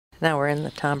Now we're in the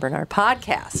Tom Bernard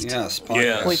podcast. Yes, podcast.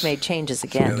 Yes. We've made changes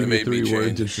again. Yeah, Give they me made me 3 words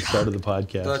change. at the start of the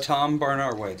podcast. The Tom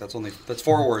Barnard. Wait, that's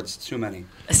 4 words. It's too many.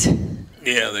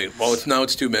 Yeah,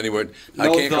 it's too many words. I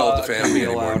No can't call it the thought family can be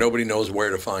anymore. allowed. Nobody knows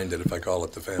where to find it if I call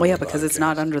it the family. Well, yeah, because it's podcast.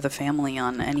 not under the family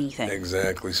on anything.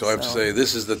 Exactly. So I have to say,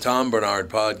 this is the Tom Bernard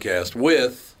podcast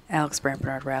with Alex Brandt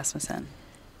Bernard Rasmussen.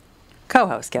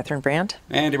 Co-host Catherine Brandt.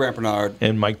 Andy Bernard.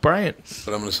 And Mike Bryant.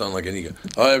 But I'm going to sound like an ego.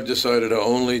 I've decided to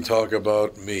only talk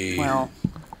about me. Well,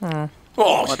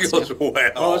 Oh, she goes, well.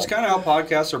 Well, it's kind of how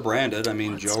podcasts are branded. I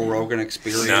mean, Joe Rogan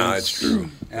Experience. Nah, it's true.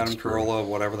 Adam It's true. Carolla,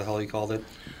 whatever the hell he called it.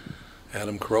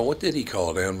 Adam Carolla. What did he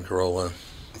call it, Adam Carolla?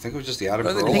 I think it was just the Adam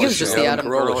I think Carolla it was just show. the Adam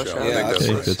Carolla show. I Yeah, think that's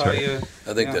right. that's how right. you.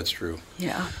 I think yeah. that's true.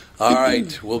 yeah. All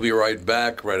right, we'll be right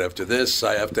back right after this.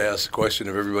 I have to ask a question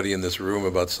of everybody in this room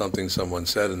about something someone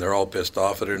said, and they're all pissed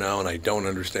off at her now, and I don't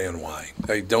understand why.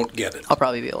 I don't get it. I'll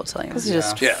probably be able to tell you. This is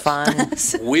just Yeah. fun.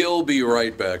 We'll be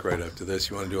right back right after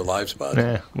this. You want to do a live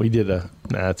spot? We did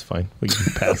Nah, it's fine. We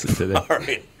can pass it today. All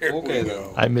right, here Okay, we then.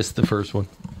 go. I missed the first one.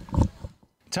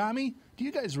 Tommy, do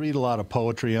you guys read a lot of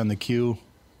poetry on the queue?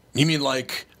 You mean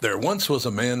like, there once was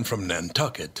a man from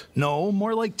Nantucket. No,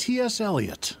 more like T.S.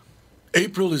 Eliot.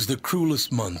 April is the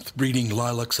cruelest month, breeding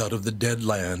lilacs out of the dead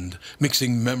land,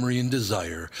 mixing memory and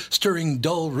desire, stirring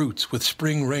dull roots with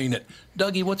spring rain at...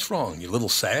 Dougie, what's wrong? You a little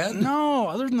sad? No,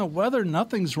 other than the weather,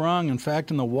 nothing's wrong. In fact,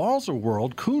 in the Walser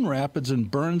world, Coon Rapids and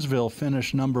Burnsville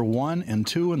finished number 1 and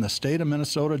 2 in the state of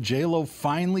Minnesota. J-Lo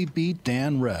finally beat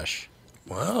Dan Resch.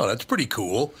 Wow, that's pretty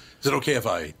cool. Is it okay if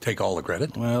I take all the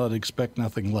credit? Well, I'd expect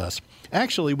nothing less.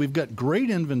 Actually, we've got great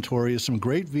inventory of some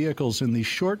great vehicles, and these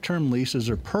short-term leases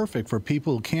are perfect for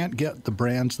people who can't get the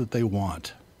brands that they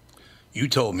want. You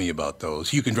told me about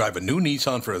those. You can drive a new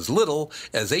Nissan for as little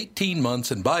as 18 months,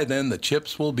 and by then the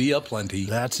chips will be aplenty.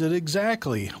 That's it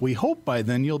exactly. We hope by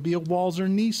then you'll be a Walser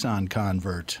Nissan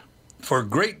convert. For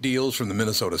great deals from the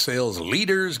Minnesota sales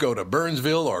leaders, go to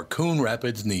Burnsville or Coon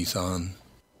Rapids Nissan.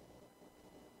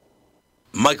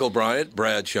 Michael Bryant,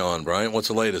 Bradshaw and Bryant, what's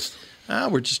the latest?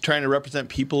 We're just trying to represent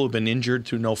people who've been injured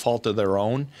through no fault of their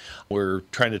own. We're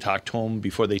trying to talk to them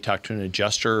before they talk to an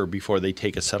adjuster or before they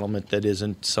take a settlement that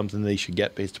isn't something they should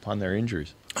get based upon their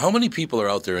injuries. How many people are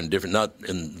out there in different, not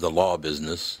in the law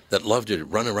business, that love to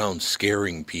run around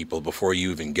scaring people before you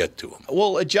even get to them?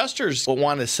 Well, adjusters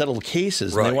want to settle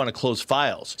cases and Right. they want to close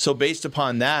files. So based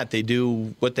upon that, they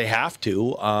do what they have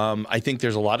to. I think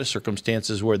there's a lot of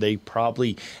circumstances where they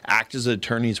probably act as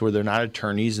attorneys where they're not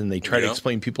attorneys and they try to Yeah.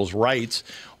 explain people's rights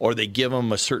or they give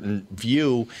them a certain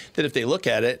view that if they look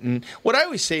at it. And what I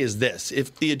always say is this,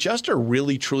 if the adjuster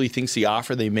really truly thinks the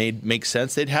offer they made makes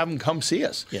sense, they'd have them come see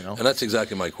us, you know. And that's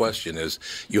exactly my question is,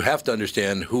 you have to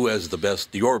understand who has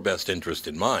your best interest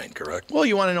in mind, correct? Well,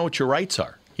 you want to know what your rights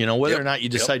are. You know, whether Yep. or not you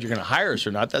Yep. decide you're going to hire us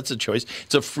or not, that's a choice.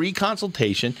 It's a free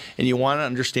consultation, and you want to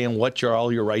understand what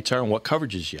all your rights are and what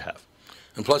coverages you have.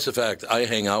 And plus the fact I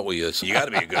hang out with you, so you got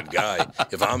to be a good guy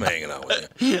if I'm hanging out with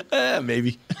you.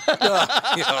 Maybe.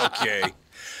 Okay.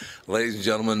 Ladies and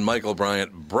gentlemen, Michael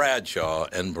Bryant, Bradshaw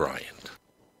and Bryant.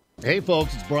 Hey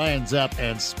folks, it's Brian Zepp,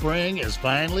 and spring is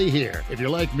finally here. If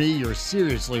you're like me, you're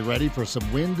seriously ready for some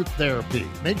wind therapy.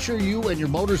 Make sure you and your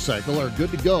motorcycle are good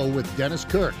to go with Dennis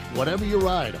Kirk. Whatever you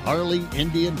ride, Harley,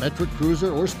 Indian, Metric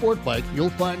Cruiser, or Sport Bike,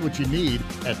 you'll find what you need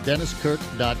at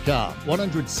DennisKirk.com.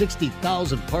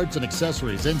 160,000 parts and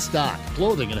accessories in stock,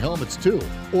 clothing and helmets too.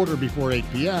 Order before 8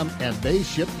 p.m. and they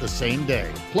ship the same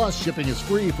day. Plus, shipping is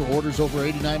free for orders over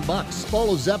 $89.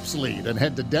 Follow Zepp's lead and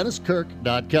head to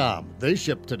DennisKirk.com. They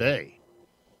ship today.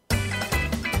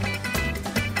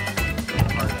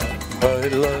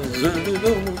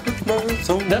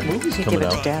 That movie's Give coming it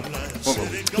to out. Deb.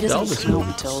 He doesn't Elvis count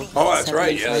until Oh, that's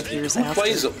right, yeah. 75 years Who after.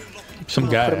 plays him? Some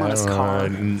Put guy, him on I his don't car.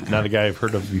 know, not a guy I've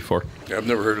heard of before. I've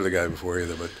never heard of the guy before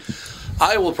either, but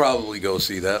I will probably go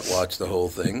see that, watch the whole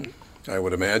thing, I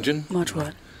would imagine. Much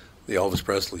what? The Elvis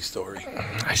Presley story.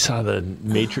 I saw the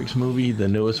Matrix movie, the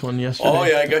newest one yesterday. Oh,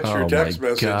 yeah, I got your text my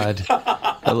message.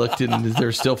 God. I looked in,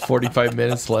 there's still 45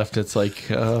 minutes left. It's like,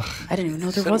 I didn't even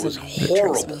know there Said it was was a Matrix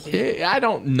horrible. movie. I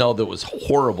don't know that it was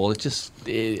horrible. It just,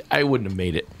 I wouldn't have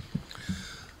made it.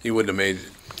 He wouldn't have made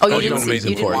it. Oh, you you didn't, don't see, make you them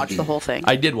didn't for it. watch the whole thing?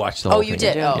 I did watch the whole Oh, thing. you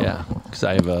did? Oh. Yeah, because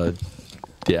I have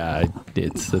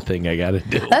it's the thing I got to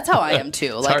do. That's how I am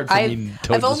too. hard for me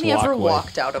to I've just only walk ever away.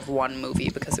 walked out of one movie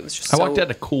because it was just I so... walked out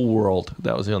of Cool World.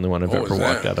 That was the only one I've What ever was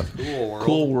walked that? out of. Cool World?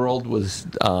 Cool World was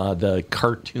the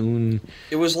cartoon.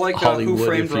 It was like Hollywood, Who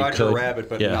Framed if you Roger could. Rabbit,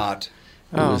 but Yeah. not.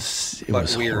 It was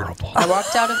But weird. horrible. I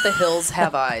walked out of The Hills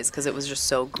Have Eyes because it was just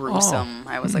so gruesome.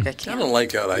 I was like, I I can't. don't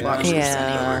like how I watch do. this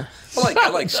Yeah. anymore. I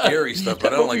like scary stuff,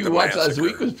 but I don't like movie the we watched last massacre.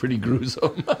 week was pretty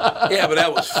gruesome. Yeah, but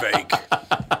that was fake.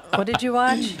 What did you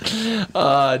watch?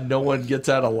 No one gets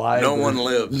out alive. No one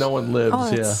lives. No one lives. Oh,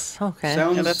 yeah. that's okay.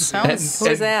 Sounds, Yeah, that sounds. Who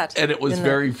was that? And it was In the-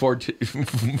 very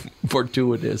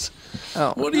fortuitous.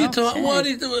 Oh, What are you talking? What are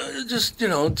you doing? Just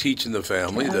teaching the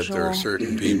family that there are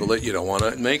certain people that you don't want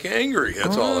to make angry.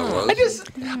 That's all it was.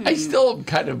 I still am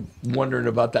kind of wondering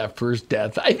about that first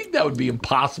death. I think that would be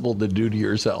impossible to do to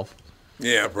yourself.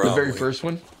 Yeah, probably. The very first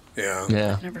one. Yeah.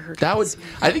 Yeah. Never heard that of would. this movie.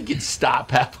 I think you'd stop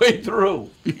halfway through.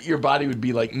 Your body would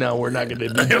be like, "No, we're not going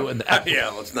to be doing that." Yeah,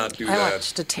 let's not do I that.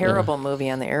 watched a terrible movie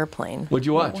on the airplane. What'd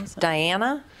you watch?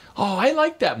 Diana, Oh, I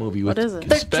like that movie. With What is it?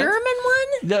 the Spence- German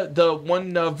one. The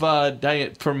one of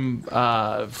Diana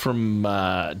from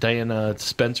Diana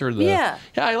Spencer. Yeah.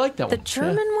 Yeah, I like that The one.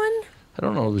 German Yeah. one. I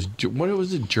don't know. It was what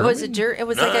was it? It German. was it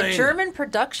was like a Nine. German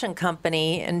production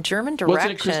company and German Wasn't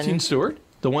direction. it Christine Stewart?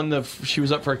 The one that she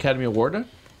was up for Academy Award on?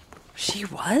 She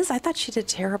was. I thought she did a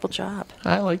terrible job.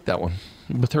 I like that one.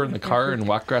 With her in the car and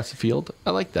walk across the field.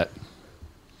 I like that.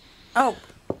 Oh,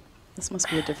 This must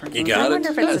be a different You movie. got I it? wonder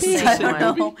if it's the Yes. same I one.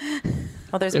 don't know.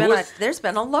 Well, there's It been was- there's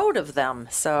been a load of them,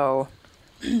 so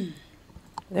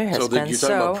there has So been you're talking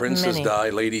so about Princess many. Di,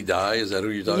 Lady Di? Is that who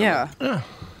you're talking Yeah. about?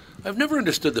 I've never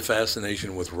understood the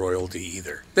fascination with royalty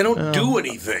either. They don't do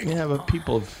anything. Yeah, but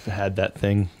people have had that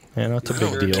thing. It's a big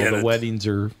No, deal. get The it. weddings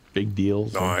are big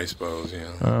deals. No, I suppose,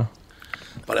 yeah.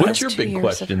 But What's I, your Two big years of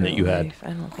question her that you had? life. I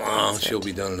don't think well, that's she'll it.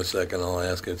 be done in a second. I'll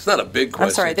ask it. It's not a big question.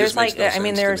 I'm sorry. It There's just makes no there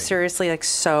sense are to me. seriously like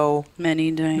so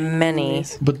Many many.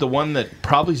 But the one that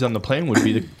probably's on the plane would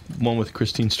be the one with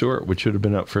Christine Stewart, which should have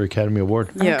been up for Academy Award.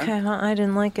 Yeah. Okay, well, I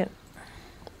didn't like it.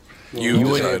 You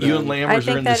decided. You and Lammers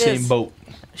think are in the that same is- boat.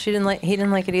 He didn't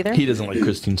like it either. He doesn't like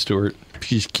Christine Stewart.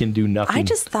 She can do nothing. I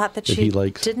just thought that that she he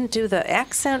likes. didn't do the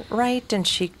accent right, and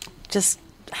she just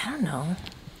I don't know.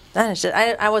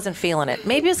 I wasn't feeling it.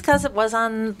 Maybe it's because it was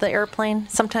on the airplane.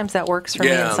 Sometimes that works for me,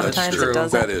 Yeah, and that's sometimes true. it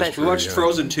doesn't. That is but true. We watched Yeah.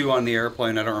 Frozen 2 on the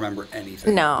airplane. I don't remember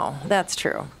anything. no, that's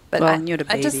true. But Well, I, and you had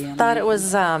a I just baby on thought the it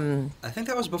was. I I think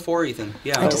that was before Ethan.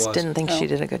 Yeah, it just was. didn't think she Oh.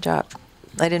 did a good job.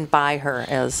 I didn't buy her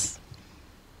as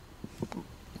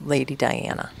Lady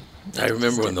Diana. I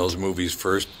remember when those movies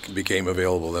first became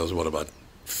available. That was, what, about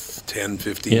 10,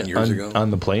 15 years ago?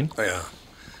 on the plane. Yeah.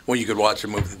 When you could watch a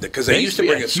movie. Because they That used to be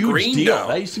bring a huge screen deal. down.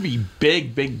 That used to be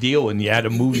big deal when you had a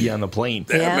movie on the plane.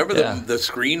 Yeah. Remember Yeah. the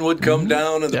screen would come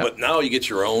down, and Yeah. but now you get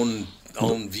your own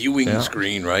viewing Yeah.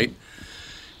 screen, right?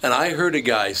 And I heard a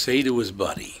guy say to his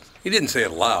buddy, he didn't say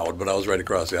it loud, but I was right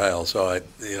across the aisle, so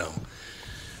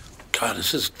God,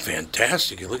 this is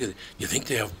fantastic. You look at it. You think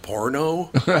they have porno?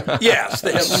 Yes,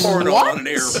 they have porno on an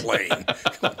airplane.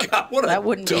 God, what a That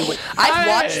wouldn't be. dope. What, I've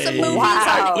watched some movies.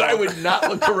 I would not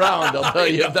look around. I'll tell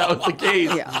you if that was the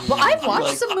case. Yeah. Well, I've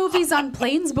watched some movies on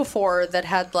planes before that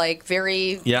had like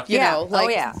very, Yeah. you Yeah. know, Oh, like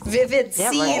yeah. vivid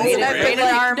Yeah, scenes. rated- and I've been rated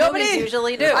like, R nobody movies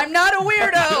usually do. I'm not a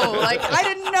weirdo. Like I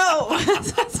didn't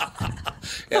know.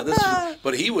 Yeah,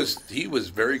 but he was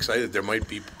very excited. There might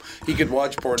be he could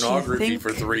watch pornography think-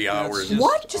 for 3 hours.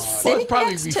 What? Just Well, sitting it's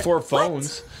probably next before to,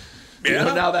 phones. Yeah,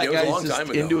 But now that it was a guy's long just time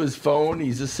ago. into his phone.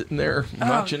 He's just sitting there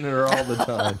watching her all the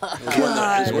time.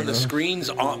 When the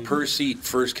screens per seat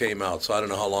first came out, so I don't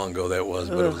know how long ago that was,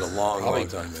 but it was a long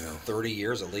time ago. 30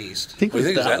 years at least. I think You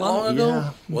think it was that long ago? Yeah.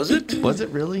 Was it? Was it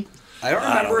really? I don't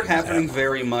remember it think it's happening that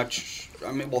very much.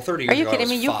 I mean, well, 30 years Are you ago. kidding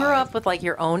me? You grew up with like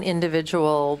your own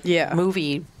individual Yeah.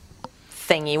 movie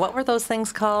thingy. What were those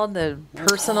things called? The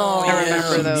personal I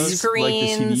remember those.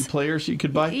 screens. Like the CD players you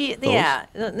could buy? Those? Yeah,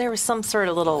 there was some sort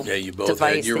of little Yeah, you both had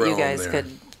device your that you own guys there.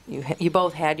 could. You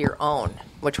both had your own,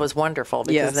 which was wonderful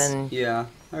because Yes. then Yeah,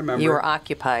 I remember. you were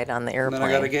occupied on the and airplane. then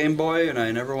I got a Game Boy, and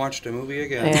I never watched a movie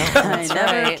again. Yeah, I that's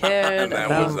never right. cared that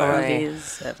about was that.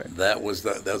 movies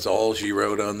ever. That's all she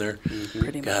wrote on there.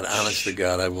 Pretty God, much. honest to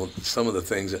God, some of the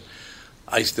things that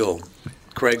I still.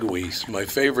 Craig Weiss. My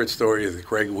favorite story of the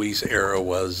Craig Weiss era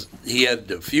was he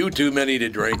had a few too many to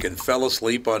drink and fell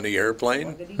asleep on the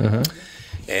airplane.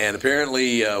 And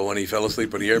apparently, when he fell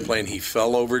asleep on the airplane, he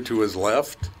fell over to his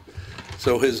left.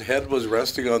 So his head was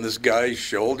resting on this guy's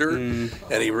shoulder, and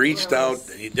he reached out.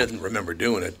 He didn't remember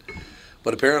doing it,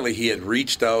 but apparently he had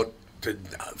reached out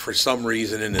for some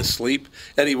reason in his sleep,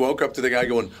 and he woke up to the guy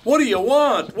going, "What do you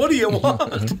want? What do you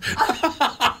want?"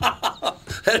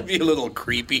 That'd be a little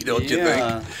creepy, don't you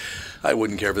Yeah. think? I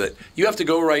wouldn't care for that. You have to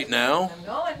go right now.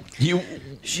 You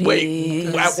wait.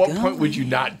 At what point would you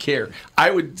not care?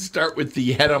 I would start with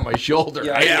the head on my shoulder.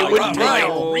 Yeah, I wouldn't right. take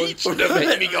a reach to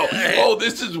make me go, "Oh,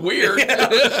 this is weird."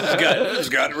 It's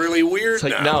got really weird It's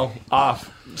like, now. no, off.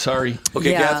 Sorry.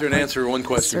 Okay, Yeah. Catherine, answer one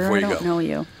question Sir, before I you don't go. know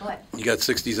you. You got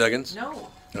 60 seconds? No.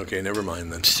 Okay, never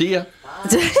mind then. See ya.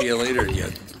 See you later, you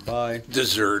Bye.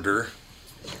 deserter.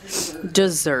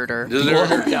 Deserter. Well,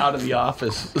 get out of the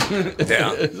office.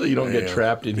 Yeah. So you don't get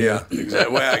trapped in Yeah, here.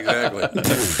 exactly. Well,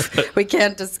 exactly. We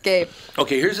can't escape.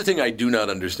 Okay, here's the thing I do not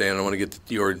understand. I want to get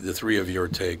the three of your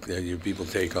people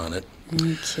take on it.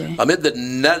 Okay. Amid the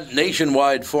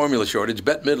nationwide formula shortage,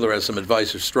 Bette Midler has some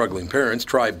advice for struggling parents.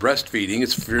 Try breastfeeding.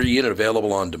 It's free and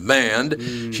available on demand.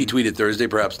 She tweeted Thursday,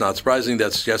 perhaps not surprising,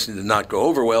 that suggestion did not go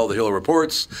over well. The Hill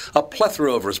reports a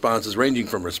plethora of responses ranging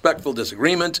from respectful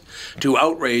disagreement to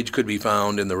outrage could be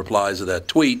found in the replies of that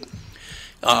tweet.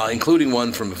 Including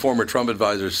one from former Trump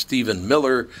advisor Stephen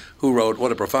Miller, who wrote,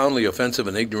 "What a profoundly offensive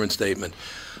and ignorant statement."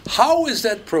 How is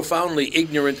that profoundly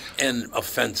ignorant and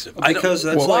offensive? Because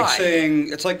that's why? like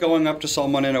saying, it's like going up to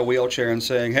someone in a wheelchair and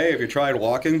saying, hey, have you tried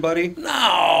walking, buddy?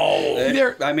 No.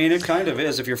 I mean, it kind of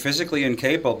is. If you're physically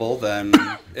incapable, then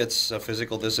it's a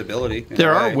physical disability. in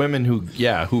There a are way. women who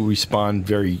respond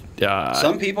very.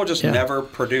 Some people just yeah. never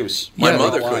produce. My I don't know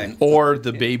mother why. couldn't. Or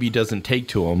the baby doesn't take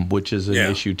to them, which is an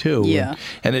Yeah. issue too. Yeah.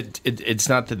 And it's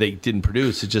not that they didn't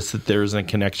produce; it's just that there isn't a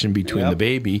connection between Yep. the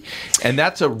baby, and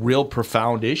that's a real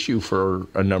profound issue for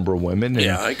a number of women. And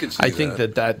Yeah, I could see I think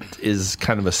that is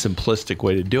kind of a simplistic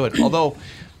way to do it. Although,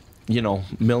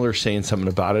 Miller's saying something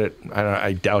about it.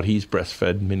 I doubt he's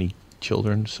breastfed many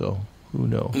children, so who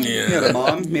knows? He had a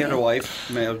mom, he had a wife,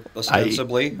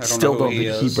 ostensibly. I don't still know don't who he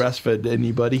think he is. breastfed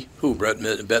anybody. Who, Bette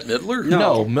Midler?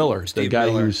 No. Miller, the Steve guy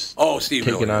Miller. who's Steve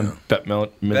taking Miller, on yeah. Bette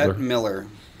Midler. Bette Miller.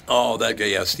 Oh, that guy,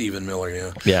 yeah, Stephen Miller,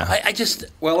 yeah. Yeah. I just,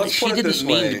 Well, let's she put it didn't this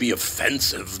mean way. to be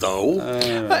offensive, though.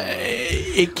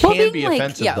 It can be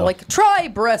offensive, though. like try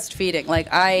breastfeeding. Like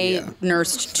I Yeah.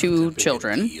 nursed two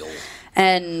children, deal.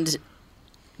 and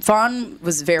Vaughn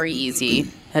was very easy,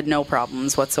 had no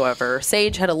problems whatsoever.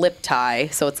 Sage had a lip tie,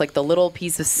 so it's like the little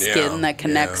piece of skin Yeah, that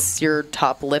connects your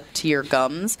top lip to your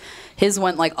gums. His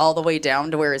went like all the way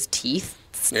down to where his teeth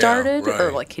started, or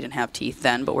right. like he didn't have teeth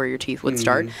then, but where your teeth would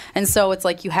start. And so it's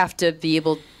like you have to be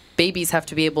able. Babies have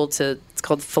to be able to. It's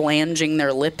called flanging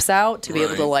their lips out to be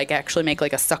able to Right. like actually make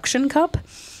like a suction cup,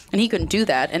 and he couldn't do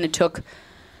that. And it took.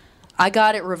 I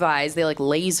got it revised. They like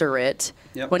laser it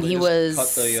Yep, when they he just was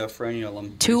cut the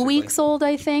frenulum. 2 basically. weeks old,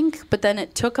 I think. But then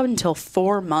it took until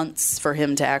 4 months for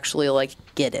him to actually like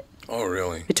get it. Oh,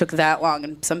 really? It took that long,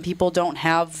 and some people don't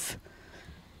have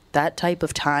that type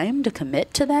of time to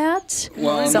commit to that.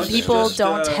 Well, Some let's people just,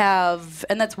 don't have,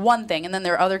 and that's one thing. And then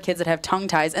there are other kids that have tongue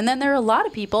ties. And then there are a lot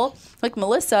of people, like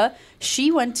Melissa,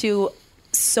 she went to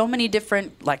so many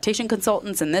different lactation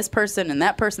consultants and this person and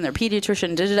that person, their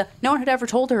pediatrician, da-da-da. No one had ever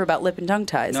told her about lip and tongue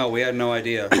ties. No, we had no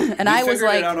idea. And we I was figured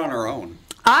like- it out on our own.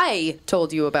 I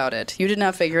told you about it. You did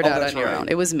not figure it out that's on your right. own.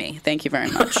 It was me. Thank you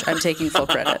very much. I'm taking full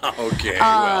credit. Okay,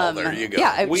 well, there you go.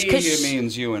 Yeah, We 'cause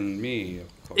means you and me.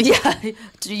 Of course. yeah,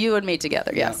 you and me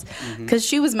together, yes. Because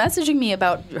she was messaging me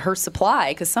about her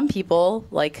supply. Because some people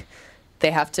like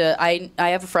they have to. I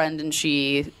have a friend and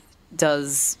she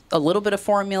does a little bit of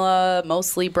formula,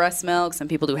 mostly breast milk. Some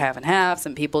people do half and half.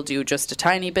 Some people do just a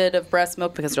tiny bit of breast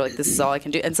milk because they're like, this is all I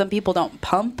can do. And some people don't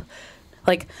pump.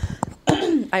 Like,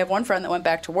 I have one friend that went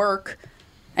back to work,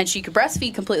 and she could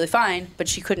breastfeed completely fine, but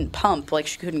she couldn't pump. Like,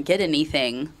 she couldn't get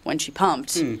anything when she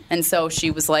pumped. And so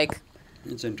she was like,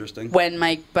 It's interesting.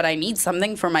 but I need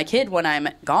something for my kid when I'm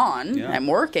gone. Yeah. I'm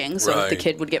working, so the Right.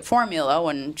 kid would get formula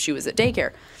when she was at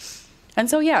daycare. And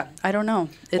so, yeah, I don't know.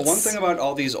 It's, Well, one thing about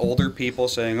all these older people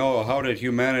saying, oh, how did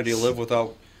humanity live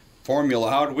without formula?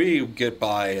 How did we get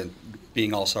by? And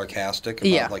being all sarcastic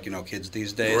about, Yeah. kids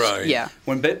these days. Right. Yeah.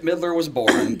 When Bette Midler was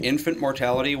born, infant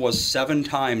mortality was 7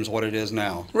 times what it is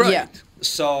now. Right. Yeah.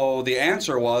 So the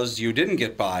answer was you didn't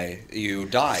get by, you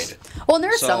died. Well, and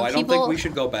there are So some I don't people. think we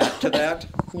should go back to that,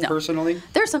 No. personally.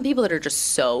 There are some people that are just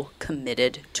so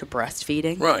committed to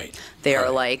breastfeeding. Right. They are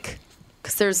Right. like,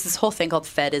 because there's this whole thing called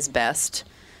fed is best.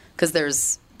 Because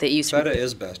they used to Feta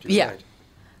is best, you're Yeah. right.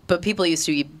 But people used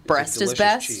to eat breast is delicious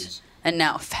best, cheese. and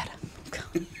now feta.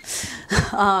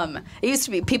 It used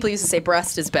to be people used to say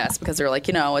breast is best because they're like,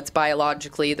 it's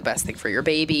biologically the best thing for your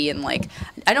baby, and like,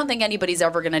 I don't think anybody's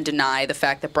ever going to deny the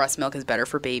fact that breast milk is better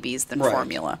for babies than Right.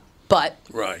 formula. But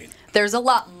Right. there's a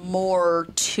lot more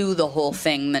to the whole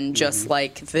thing than just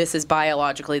like this is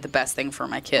biologically the best thing for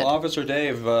my kid. Well, Officer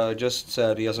Dave just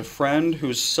said he has a friend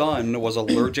whose son was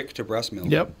allergic to breast milk.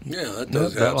 Yep. Yeah, that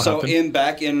does that'll happen. So happen.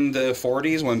 back in the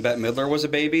 40s when Bette Midler was a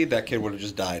baby, that kid would have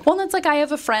just died. Well, and it's like I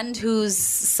have a friend whose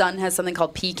son has something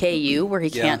called PKU, where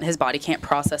his body can't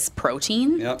process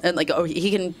protein, Yep. and like he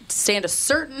can stand a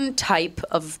certain type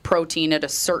of protein at a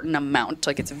certain amount,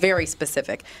 like it's very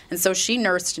specific. And so she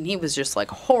nursed, and he was just like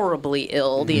horrible horribly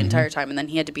ill the entire time, and then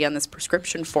he had to be on this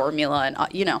prescription formula, and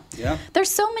Yeah. there's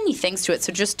so many things to it.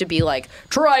 So just to be like,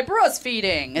 try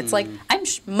breastfeeding, it's like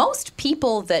most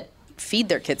people that feed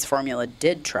their kids formula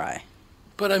did try.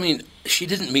 But I mean, she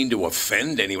didn't mean to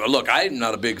offend anyone. Look, I'm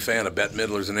not a big fan of Bette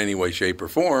Midler's in any way, shape, or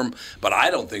form, but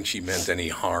I don't think she meant any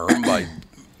harm by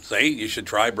saying you should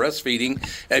try breastfeeding.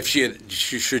 If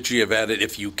should she have added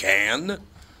if you can?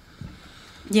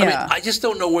 Yeah. I mean, I just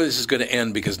don't know where this is going to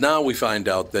end, because now we find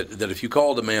out that if you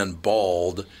called a man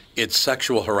bald, it's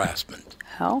sexual harassment.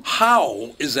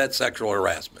 How is that sexual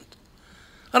harassment?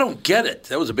 I don't get it.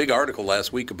 There was a big article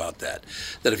last week about that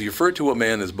if you refer to a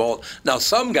man as bald. Now,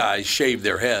 some guys shave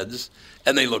their heads,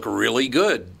 and they look really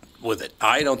good with it.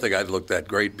 I don't think I'd look that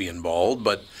great being bald,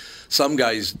 but some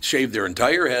guys shave their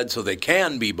entire head so they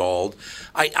can be bald.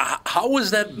 How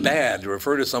is that bad to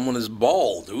refer to someone as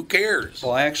bald? Who cares?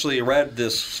 Well, I actually read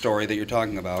this story that you're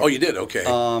talking about. Oh, you did? Okay.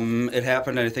 It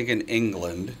happened, I think, in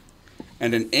England.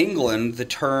 And in England, the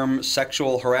term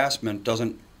sexual harassment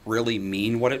doesn't really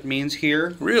mean what it means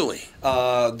here. Really?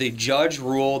 The judge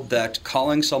ruled that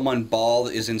calling someone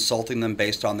bald is insulting them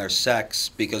based on their sex,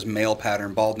 because male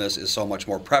pattern baldness is so much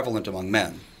more prevalent among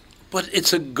men. But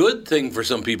it's a good thing for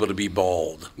some people to be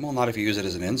bald. Well, not if you use it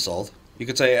as an insult. You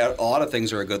could say a lot of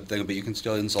things are a good thing, but you can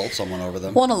still insult someone over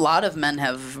them. Well, and a lot of men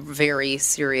have very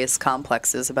serious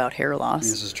complexes about hair loss.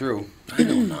 This is true. I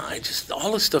don't know.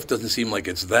 All this stuff doesn't seem like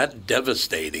it's that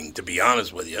devastating, to be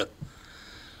honest with you.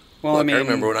 Well, Look, I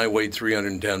remember when I weighed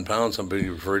 310 pounds, somebody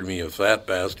referred to me as a fat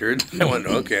bastard. I went,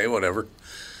 okay, whatever.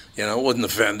 Wasn't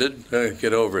offended.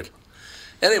 Get over it.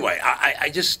 Anyway,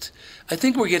 I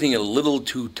think we're getting a little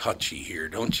too touchy here,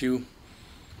 don't you?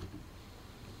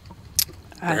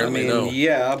 Apparently no.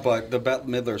 Yeah, but the Bette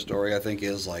Midler story, I think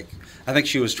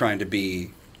she was trying to be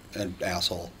an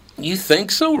asshole. You think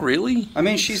so, really? I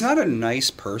mean, she's not a nice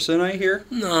person, I hear.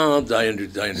 No, I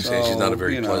understand she's not a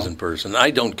very pleasant person. I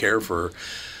don't care for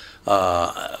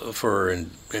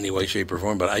in any way, shape, or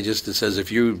form, but it says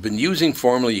if you've been using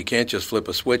formula, you can't just flip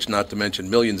a switch, not to mention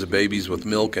millions of babies with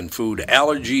milk and food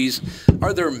allergies.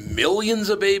 Are there millions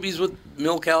of babies with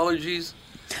milk allergies?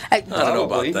 I don't know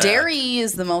about that. Dairy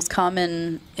is the most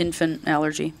common infant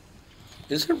allergy.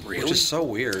 Is it really? Which is so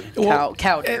weird.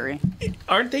 Cow dairy.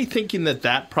 Aren't they thinking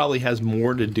that probably has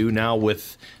more to do now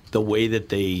with the way that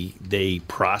they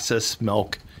process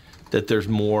milk? That there's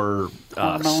more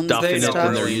stuff in it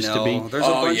than there used to be. There's a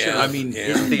bunch of. I mean,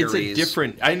 it's a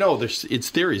different. I know it's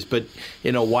theories, but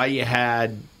why you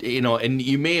had and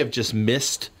you may have just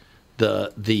missed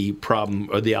the problem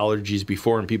or the allergies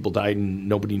before, and people died and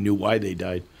nobody knew why they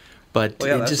died. But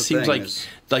it just seems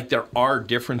like there are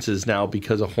differences now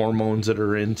because of hormones that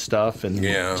are in stuff, and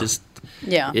it's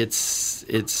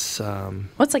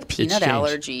what's like peanut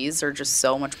allergies are just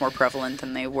so much more prevalent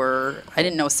than they were. I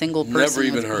didn't know a single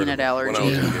person with peanut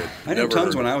allergy. I knew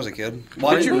tons when I was a kid.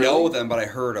 Well, I didn't know them, but I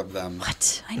heard of them.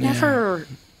 What? I never.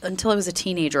 Until I was a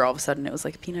teenager, all of a sudden it was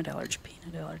like peanut allergy.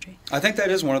 I think that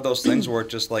is one of those things where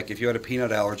it's just like if you had a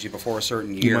peanut allergy before a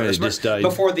certain year, you might have just died.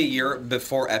 Before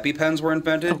EpiPens were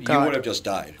invented, you would have just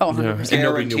died. Oh, 100%.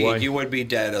 Guaranteed, you would be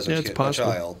dead as a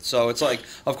child. So it's like,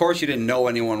 of course, you didn't know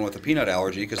anyone with a peanut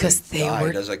allergy because they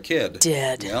died as a kid.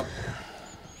 Dead. Yep.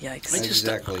 Yikes.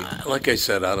 Exactly. Like I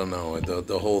said, I don't know.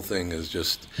 The whole thing is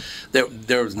just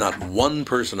there was not one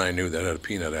person I knew that had a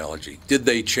peanut allergy. Did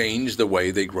they change the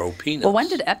way they grow peanuts? Well, when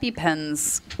did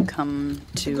EpiPens come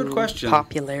to good question.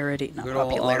 Popularity? Not good old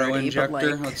popularity, auto-injector.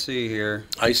 but like Let's see here.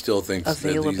 I still think that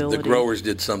availability. the growers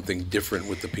did something different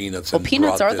with the peanuts. Well, and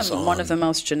peanuts brought are this one on. of the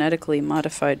most genetically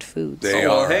modified foods. They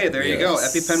well, are. Hey, there you go.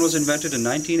 EpiPen was invented in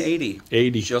 1980.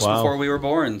 80. Just before we were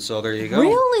born. So there you go.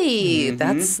 Really?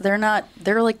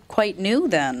 They're like quite new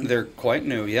then. They're quite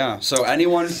new, yeah. So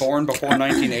anyone born before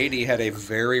 1980 had a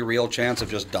very real chance of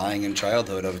just dying in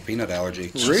childhood of a peanut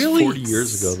allergy. Really? 40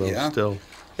 years ago, though, still.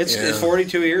 It's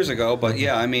 42 years ago, but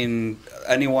yeah, I mean,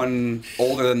 anyone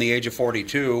older than the age of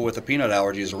 42 with a peanut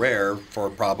allergy is rare for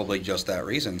probably just that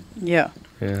reason. Yeah.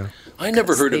 Yeah. I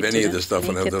never heard of they any of didn't this stuff.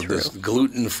 make it This through.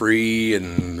 gluten-free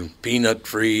and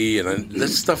peanut-free, and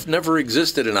this stuff never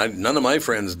existed, and none of my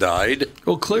friends died.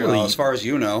 Well, clearly, Well, as far as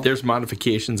you know. there's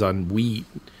modifications on wheat.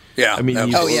 Yeah, I mean,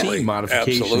 you absolutely. see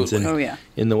modifications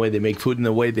in the way they make food and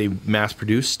the way they mass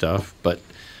produce stuff, but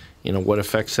what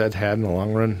effects that had in the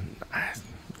long run,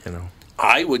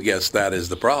 I would guess that is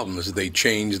the problem, is they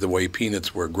changed the way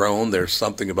peanuts were grown. There's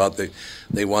something about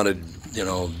they wanted,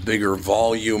 bigger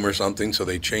volume or something, so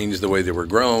they changed the way they were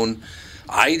grown.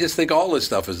 I just think all this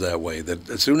stuff is that way, that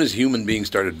as soon as human beings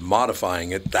started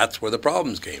modifying it, that's where the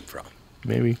problems came from.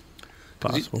 maybe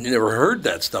possible. You never heard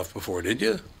that stuff before, did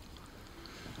you?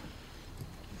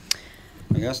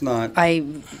 I guess not. I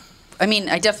mean,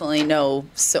 I definitely know.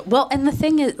 So well, and the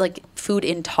thing is, like, food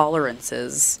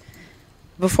intolerances.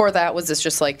 Before that, was this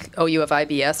just like, oh, you have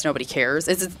IBS, nobody cares?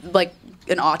 Is it like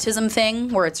an autism thing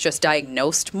where it's just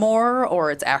diagnosed more, or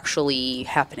it's actually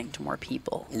happening to more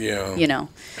people? Yeah. You know,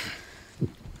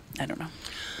 I don't know.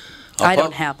 I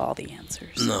don't have all the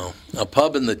answers. No. A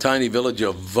pub in the tiny village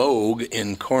of Vogue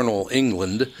in Cornwall,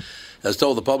 England, has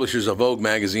told the publishers of Vogue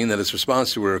magazine that its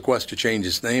response to a request to change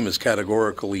its name is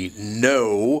categorically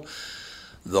no.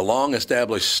 The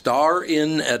long-established Star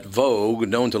Inn at Vogue,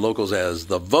 known to locals as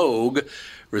the Vogue,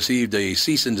 received a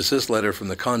cease and desist letter from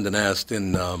the Condé Nast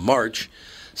in March,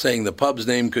 saying the pub's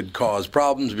name could cause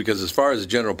problems because, as far as the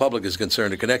general public is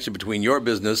concerned, a connection between your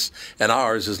business and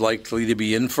ours is likely to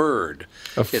be inferred.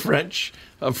 A French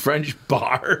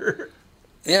bar.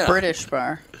 Yeah. British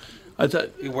bar. I thought.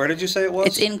 Where did you say it was?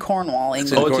 It's in Cornwall,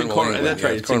 England. Oh, it's in Cornwall, Cornwall. England. That's Yeah,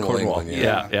 right. it's It's in Cornwall, Cornwall.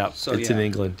 England, Yeah. So, It's in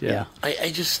England. Yeah.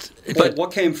 I just... But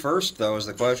what came first, though, is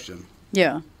the question.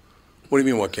 Yeah. What do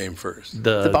you mean what came first?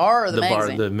 The bar or the bar,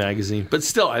 magazine? the magazine. But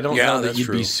still, I don't Yeah, know that that's you'd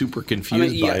true. be super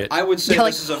confused by it. I would say You're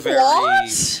this like, is a very... "What?"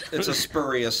 It's a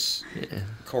spurious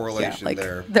correlation like,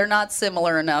 there. They're not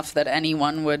similar enough that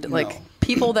anyone would, like, No.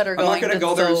 people that are I'm going not going to to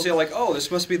go there and Vogue- say, like, oh, this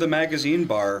must be the magazine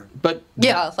bar. But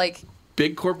Yeah, like,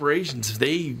 big corporations,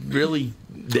 they really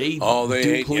they they do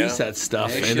hate- police yeah. that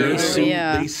stuff, They and sure they do. sue.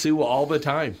 Yeah. They sue all the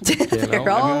time. You know? They're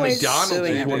always McDonald's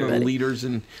suing is one of the everybody. leaders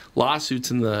in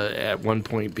lawsuits at one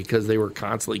point because they were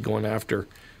constantly going after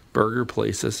burger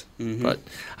places. But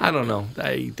I don't know.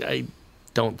 I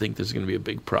don't think there's going to be a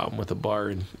big problem with a bar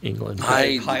in England.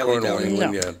 highly Cornwall, doubt it.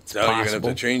 England, No. yeah. Oh, you're going to have possible.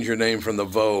 to change your name from the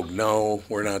Vogue. No,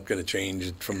 we're not going to change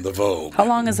it from the Vogue. how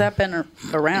long has that been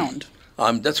around?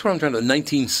 That's what I'm trying to...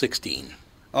 1916.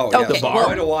 Oh, yeah. Okay, The bar? well-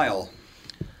 Quite a while.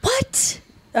 What?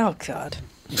 Oh, God.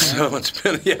 So it's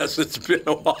been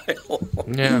a while.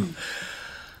 Yeah.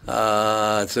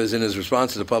 It says in his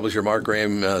response to the publisher, Mark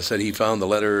Graham said he found the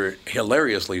letter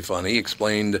hilariously funny. He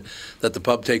explained that the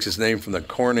pub takes its name from the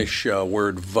Cornish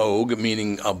word vogue,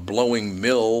 meaning a blowing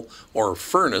mill or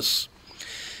furnace.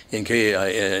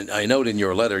 I note in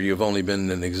your letter you've only been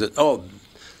in exist. Oh,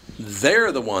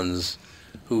 they're the ones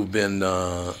who've been.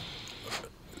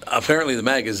 Apparently, the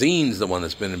magazine's the one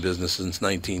that's been in business since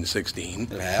 1916.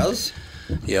 It has?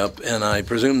 Yep, and I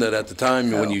presume that at the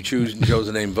time when you chose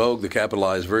the name Vogue, the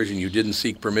capitalized version, you didn't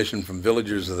seek permission from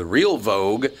villagers of the real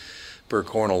Vogue, per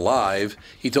Cornell Live.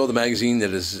 He told the magazine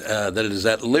that it is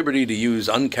at liberty to use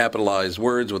uncapitalized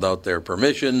words without their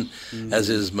permission, as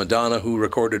is Madonna, who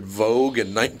recorded Vogue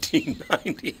in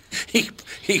 1990.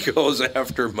 He goes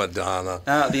after Madonna.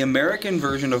 The American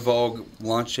version of Vogue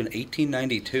launched in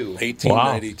 1892.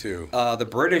 1892. The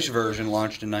British version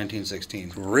launched in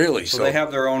 1916. Really? So they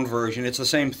have their own version. It's the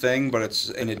same thing, but it's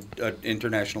an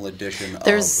international edition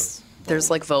There's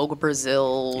like Vogue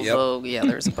Brazil, Yep. Vogue. Yeah,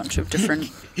 there's a bunch of different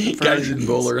Guys in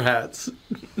bowler hats.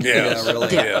 Yes, Yeah,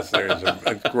 really. yes, there's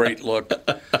a great look.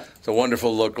 It's a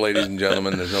wonderful look, ladies and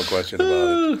gentlemen. There's no question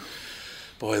about it.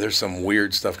 Boy, there's some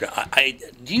weird stuff.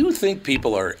 Do you think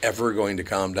people are ever going to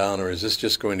calm down, or is this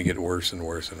just going to get worse and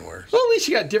worse and worse? Well, at least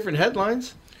you got different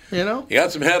headlines. You know, You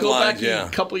got some Go headlines, back yeah.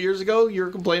 a couple of years ago, you were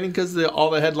complaining because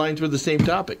all the headlines were the same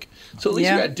topic. So at least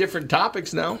Yeah. you got different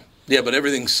topics now. Yeah, but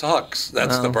everything sucks.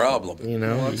 That's the problem. You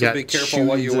know, Well, you so got be careful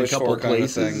what you shoes in a wish couple for of kind of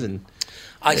places, thing. and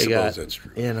I they suppose got, that's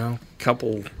true. you know,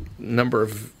 number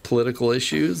of political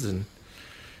issues, and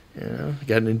you know,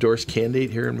 got an endorsed candidate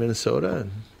here in Minnesota,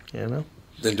 and you know,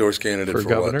 The endorsed candidate for for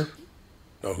governor.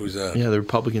 what? Oh, who's that? Yeah, the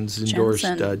Republicans endorsed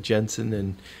Jensen. Jensen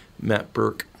and Matt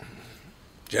Burke.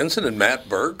 Jensen and Matt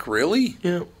Burke, really?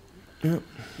 Yeah,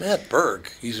 Matt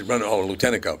Burke, he's running. Oh,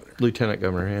 lieutenant governor. lieutenant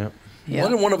governor. Yeah. Yeah. Why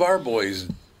didn't one of our boys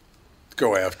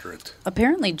go after it?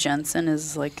 Apparently, Jensen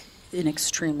is like an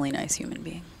extremely nice human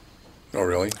being. Oh,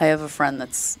 really? I have a friend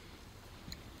that's,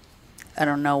 I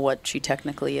don't know what she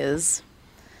technically is,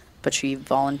 but she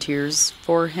volunteers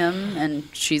for him, and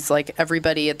she's like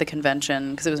everybody at the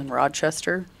convention, because it was in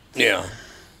Rochester. Yeah.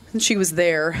 And she was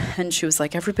there, and she was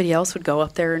like, everybody else would go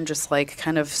up there and just like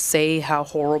kind of say how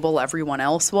horrible everyone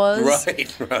else was. Right.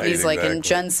 He's like, and exactly.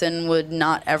 Jensen would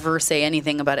not ever say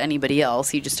anything about anybody else.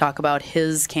 He'd just talk about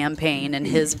his campaign and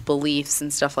his beliefs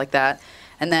and stuff like that.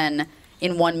 And then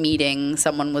in one meeting,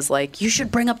 someone was like, you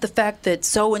should bring up the fact that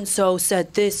so-and-so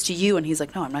said this to you. And he's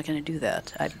like, no, I'm not going to do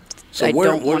that. So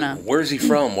where's he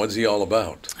from? What's he all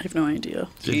about? I have no idea.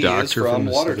 He is from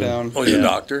Watertown. Oh, he's a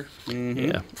doctor? Mm-hmm.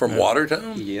 Yeah. From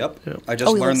Watertown? Yep. I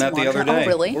just learned that the other day. Oh,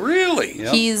 really? Really?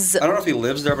 Yep. I don't know if he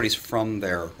lives there, but he's from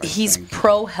there. He's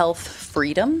pro-health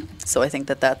freedom, so I think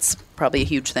that's probably a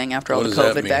huge thing after all the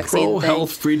COVID vaccine thing.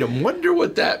 Pro-health freedom. Wonder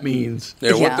what that means.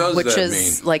 Yeah, what does which that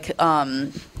is mean? like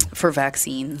for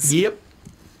vaccines. Yep.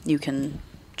 You can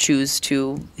choose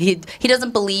to. He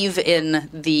doesn't believe in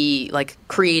the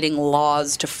creating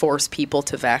laws to force people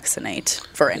to vaccinate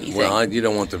for anything. Well, you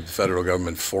don't want the federal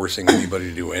government forcing anybody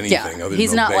to do anything. Yeah, other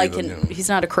he's than not obey them, he's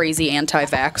not a crazy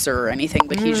anti-vaxxer or anything,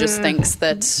 but he just thinks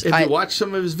that. Have you watched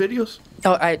some of his videos?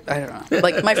 Oh, I don't know.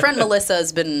 Like my friend Melissa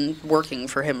has been working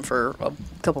for him for a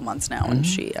couple months now, and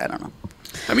I don't know.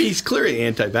 I mean, he's clearly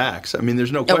anti-vax. I mean,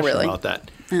 there's no question about that.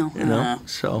 No, you know,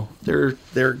 so they're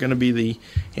going to be the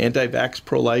anti-vax,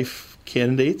 pro-life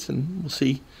candidates, and we'll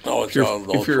see. Oh, it's all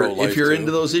pro-life if you're too.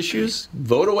 into those issues,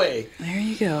 vote away. There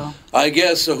you go. I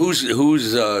guess. So who's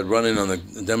running on the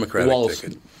Democratic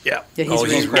ticket? Yeah.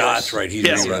 That's right. He's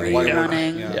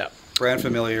running. Yeah. Brand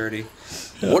familiarity.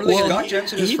 What are they? Scott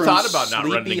Jensen is he from thought about not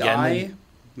Sleepy running again. Eye,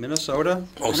 Minnesota.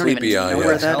 Oh, Sleepy Eye. Know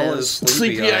where that is.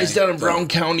 Sleepy Eye's down in Brown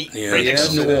County, right next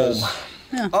to Yes, New it Ulm. is.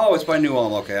 Oh, it's by New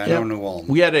Ulm. Okay, I know New Ulm.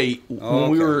 We had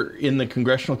when we were in the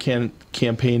congressional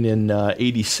campaign in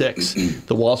 '86,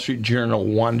 the Wall Street Journal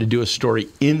wanted to do a story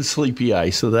in Sleepy Eye,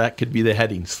 so that could be the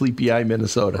heading: Sleepy Eye,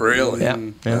 Minnesota. Really? Yeah.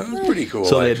 That's pretty cool.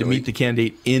 So they had to meet the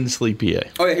candidate in Sleepy Eye.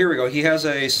 Oh yeah, here we go. He has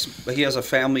a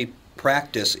family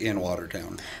practice in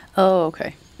Watertown. Oh,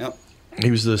 okay. Yep.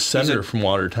 He was the senator from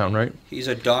Watertown, right? He's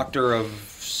a doctor of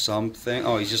something.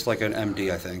 Oh, he's just like an MD,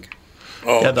 I think.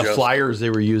 Oh, yeah, the flyers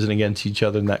they were using against each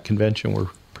other in that convention were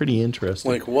pretty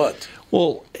interesting. Like what?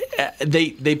 Well,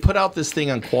 they put out this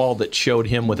thing on Qual that showed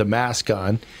him with a mask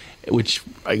on, which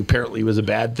apparently was a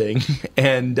bad thing,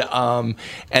 and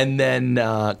then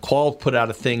Qual put out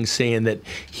a thing saying that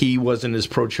he wasn't as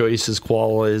pro-choice as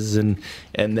Qual is, and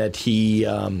that he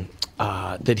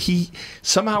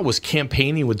somehow was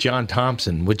campaigning with John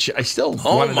Thompson, which I still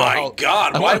want to know. Oh my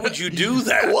God! Why would you do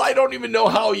that? Well, I don't even know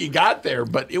how you got there,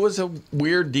 but it was a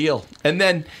weird deal. And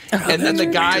then the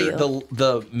guy,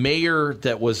 the mayor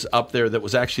that was up there that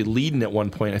was actually leading at one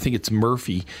point, I think it's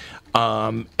Murphy,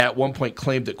 at one point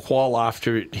claimed that Qual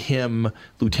offered him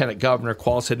lieutenant governor.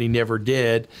 Qual said he never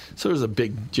did. So there was a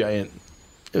big giant.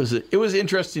 It was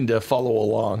interesting to follow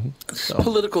along. Is this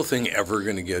political thing ever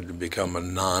going to become a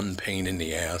non-pain in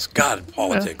the ass? God,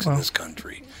 politics in this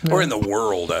country or in the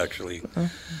world, actually.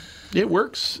 It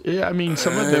works. Yeah, I mean,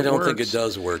 some of it works. I don't think it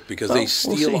does work because they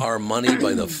steal our money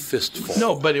by the fistful.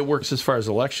 No, but it works as far as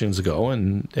elections go,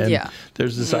 and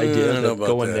there's this idea that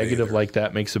going negative like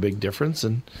that makes a big difference,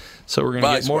 and so we're going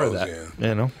to get more of that. Yeah.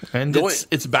 You know, and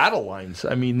it's battle lines.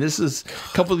 I mean, a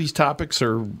couple of these topics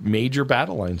are major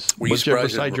battle lines. Whichever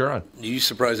side you're on. Are you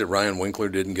surprised that Ryan Winkler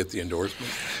didn't get the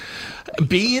endorsement?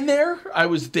 Being there, I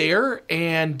was there,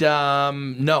 and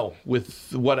no,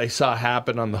 with what I saw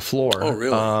happen on the floor. Oh,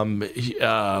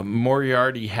 really?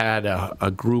 Moriarty had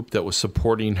a group that was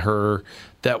supporting her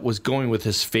that was going with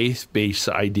this faith-based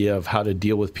idea of how to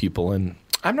deal with people, and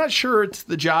I'm not sure it's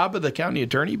the job of the county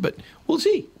attorney, but we'll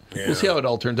see. Yeah. We'll see how it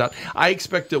all turns out. I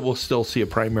expect that we'll still see a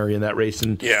primary in that race,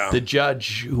 and the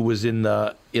judge who was in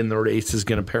the race is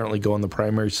going to apparently go in the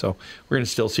primary, so we're going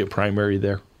to still see a primary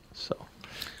there.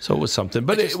 So it was something,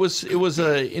 but it was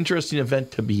an interesting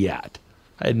event to be at.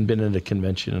 I hadn't been at a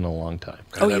convention in a long time.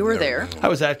 Oh, you were there? I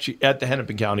was actually at the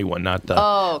Hennepin County one, not the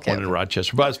one in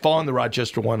Rochester. But I was following the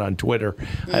Rochester one on Twitter.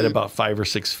 I had about 5 or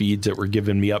 6 feeds that were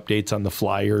giving me updates on the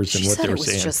flyers and what they were saying.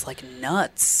 It was just like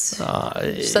nuts.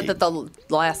 She said that the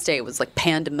last day was like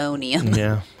pandemonium.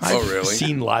 Yeah. Oh, really? I've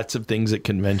seen lots of things at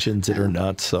conventions that are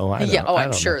nuts. So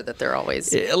I'm sure that they're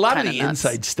always a lot of the nuts.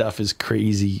 inside stuff is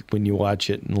crazy when you watch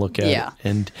it and look at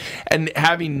it. And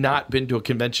having not been to a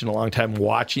convention in a long time,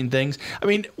 watching things. I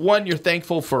mean, one, you're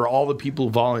thankful for all the people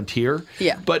who volunteer.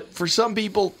 Yeah. But for some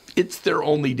people, it's their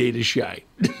only day to shine.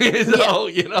 So,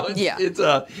 you know,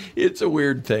 it's a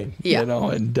weird thing. Yeah. You know,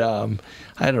 and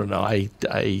I don't know.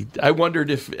 I wondered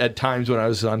if at times when I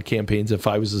was on campaigns if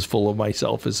I was as full of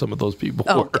myself as some of those people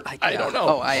were. I don't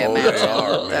know. Oh, I imagine. They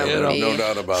are, man. No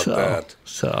doubt about that.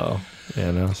 So,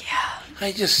 you know. Yeah.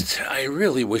 I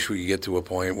really wish we could get to a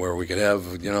point where we could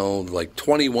have, like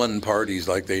 21 parties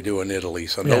like they do in Italy,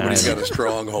 so nobody's got a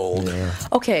stronghold. Yeah.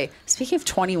 Okay, speaking of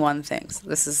 21 things,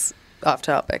 this is off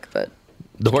topic, but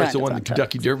the horse that won the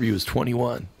Kentucky Derby was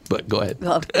 21. But go ahead.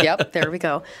 Well, yep, there we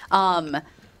go.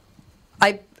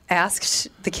 I asked,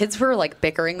 the kids were like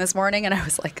bickering this morning, and I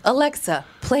was like, Alexa,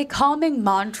 play calming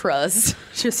mantras,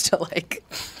 just to like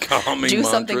Calming do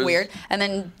something mantras. weird. And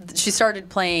then she started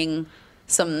playing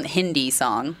some Hindi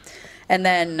song, and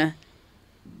then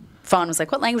Fawn was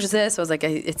like, what language is this? I was like,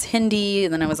 it's Hindi.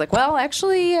 And then I was like, well,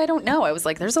 actually, I don't know. I was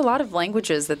like, there's a lot of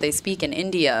languages that they speak in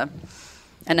India,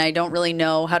 and I don't really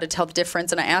know how to tell the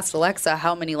difference. And I asked Alexa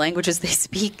how many languages they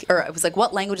speak, or I was like,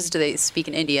 what languages do they speak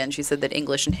in India? And she said that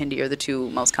English and Hindi are the two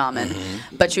most common.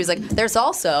 Mm-hmm. But she was like, there's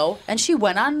also, and she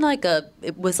went on like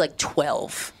it was like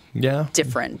 12 Yeah.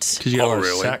 different. Because you got Oh, all the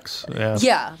really? sex. Yeah.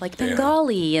 Yeah, like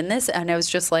Bengali and this. And I was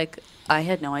just like, I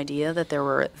had no idea that there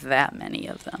were that many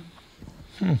of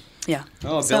them. Yeah.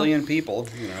 Oh, a So- billion people,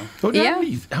 you know. But Yeah.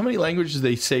 how many languages do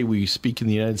they say we speak in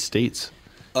the United States?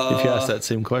 If you ask that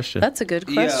same question. That's a good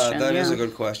question. Yeah, that is a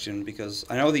good question because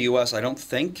I know the U.S. I don't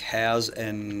think has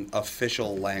an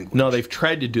official language. No, they've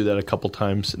tried to do that a couple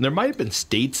times. And there might have been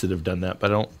states that have done that,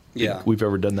 but I don't Yeah. think we've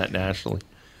ever done that nationally.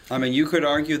 I mean, you could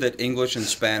argue that English and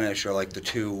Spanish are like the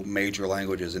two major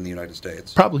languages in the United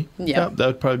States. Probably. Yeah. That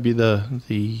would probably be the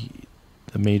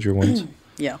major ones.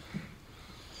 Yeah.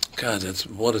 God,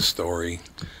 what a story.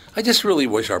 I just really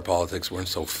wish our politics weren't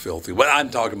so filthy. Well, I'm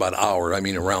talking about I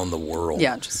mean around the world.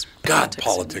 Yeah, just God, politics in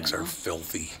politics are general.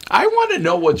 filthy. I want to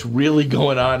know what's really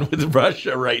going on with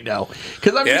Russia right now.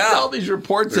 Because I'm Yeah. seeing all these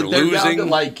reports They're that they're down to losing.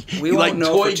 like We won't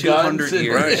know toy for 200 guns.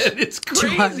 years. And it's crazy.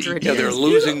 200 Yeah, they're years.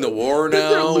 losing the war now.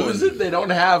 They're and- losing. They don't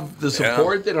have the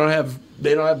support. They don't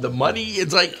have the money.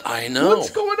 It's like, I know. what's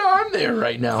going on there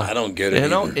right now? I don't get it You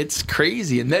know, either. it's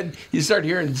crazy. And then you start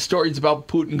hearing stories about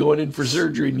Putin going in for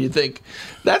surgery, and you think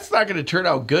that's not going to turn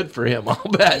out good for him. I'll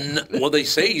bet. Well, they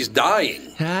say he's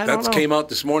dying. I don't That know. came out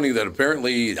this morning that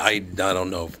apparently, I don't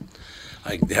know.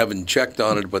 I haven't checked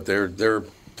on it, but there are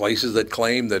places that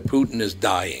claim that Putin is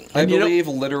dying. I And you know- believe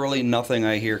literally nothing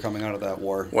I hear coming out of that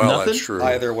war. Well, Nothing? that's true.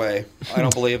 Either way, I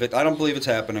don't believe it. I don't believe it's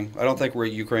happening. I don't think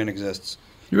Ukraine exists.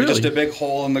 Really? It's just a big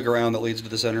hole in the ground that leads to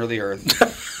the center of the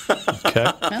earth. Okay.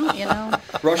 Well, you know.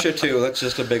 Russia too. That's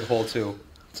just a big hole too.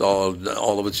 It's all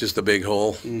of it's just a big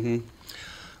hole. Mm-hmm.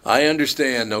 I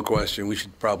understand, no question. We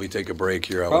should probably take a break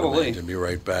here. I would Probably. imagine. Be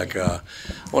right back. I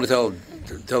want to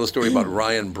tell a story about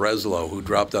Ryan Breslow, who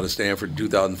dropped out of Stanford in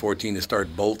 2014 to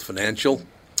start Bolt Financial.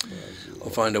 We'll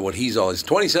find out what he's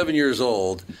 27 years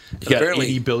old. You got apparently,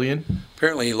 80 billion?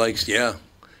 apparently he likes,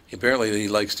 apparently he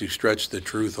likes to stretch the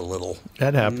truth a little.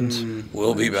 That happens.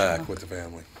 We'll be back with the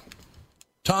family.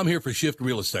 Tom here for Shift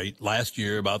Real Estate. Last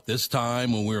year, about this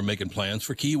time when we were making plans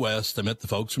for Key West, I met the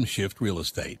folks from Shift Real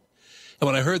Estate. And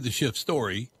when I heard the Shift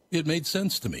story, it made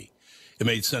sense to me. It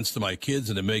made sense to my kids,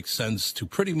 and it makes sense to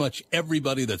pretty much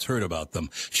everybody that's heard about them.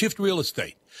 Shift Real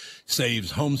Estate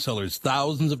saves home sellers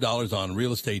thousands of dollars on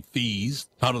real estate fees.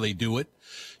 How do they do it?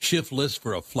 Shift lists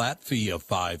for a flat fee of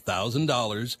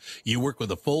 $5,000. You work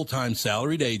with a full-time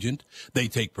salaried agent. They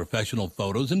take professional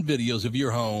photos and videos of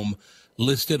your home,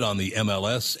 list it on the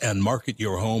MLS, and market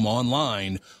your home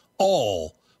online,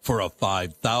 all for a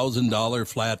 $5,000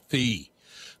 flat fee.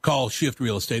 Call Shift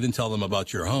Real Estate and tell them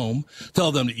about your home.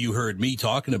 Tell them that you heard me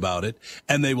talking about it,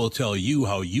 and they will tell you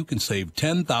how you can save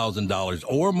 $10,000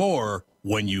 or more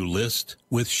when you list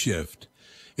with Shift.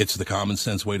 It's the common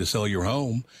sense way to sell your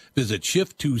home. Visit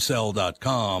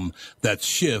shift2sell.com. That's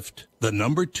shift, the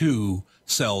number 2,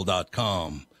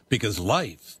 sell.com. Because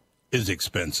life is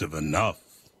expensive enough.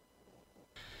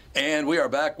 And we are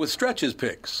back with Stretches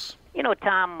Picks. You know,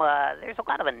 Tom, there's a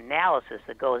lot of analysis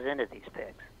that goes into these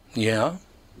picks. Yeah?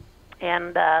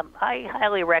 And I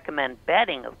highly recommend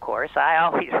betting, of course. I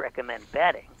always recommend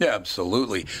betting. Yeah,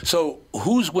 absolutely. So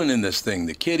who's winning this thing?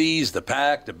 The Kitties, the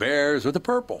Pack, the Bears, or the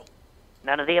Purple?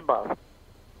 None of the above.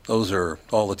 Those are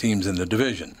all the teams in the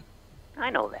division. I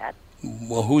know that.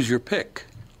 Well, who's your pick?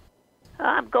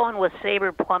 I'm going with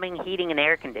Sabre Plumbing, Heating, and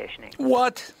Air Conditioning.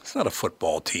 What? It's not a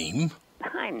football team.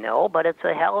 I know, but it's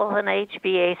a hell of an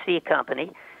HVAC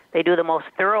company. They do the most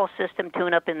thorough system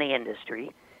tune-up in the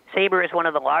industry. Sabre is one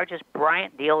of the largest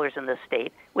Bryant dealers in the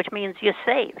state, which means you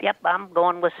save. Yep, I'm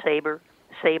going with Sabre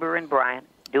and Bryant,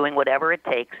 doing whatever it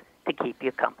takes to keep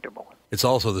you comfortable. It's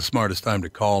also the smartest time to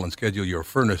call and schedule your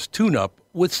furnace tune-up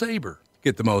with Sabre.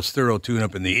 Get the most thorough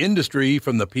tune-up in the industry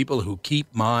from the people who keep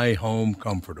my home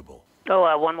comfortable.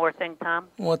 Oh, one more thing, Tom.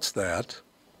 What's that?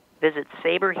 Visit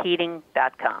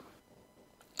saberheating.com.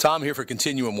 Tom here for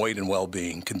Continuum Weight and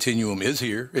Wellbeing. Continuum is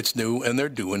here, it's new, and they're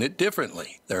doing it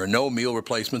differently. There are no meal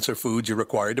replacements or foods you're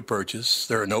required to purchase.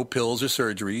 There are no pills or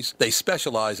surgeries. They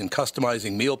specialize in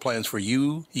customizing meal plans for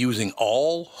you using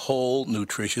all whole,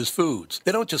 nutritious foods.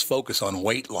 They don't just focus on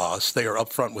weight loss. They are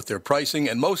upfront with their pricing,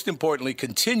 and most importantly,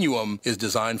 Continuum is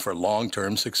designed for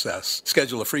long-term success.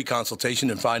 Schedule a free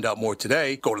consultation and find out more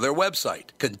today. Go to their website,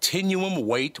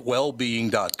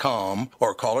 continuumweightwellbeing.com,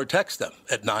 or call or text them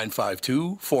at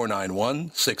 952-491-6527.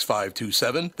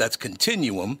 That's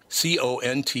Continuum,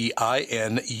 CONTINUUM,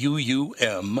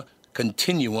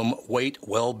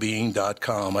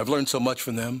 continuumweightwellbeing.com. I've learned so much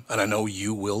from them, and I know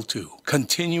you will too.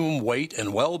 Continuum Weight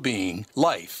and Wellbeing,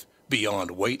 life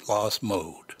beyond weight loss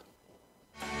mode.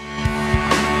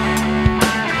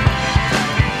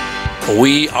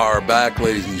 We are back,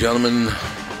 ladies and gentlemen.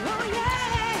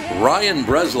 Ryan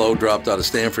Breslow dropped out of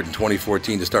Stanford in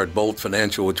 2014 to start Bolt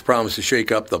Financial, which promised to shake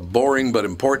up the boring but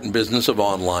important business of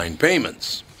online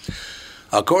payments.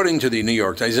 According to the New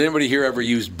York Times, has anybody here ever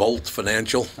used Bolt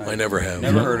Financial? I never have.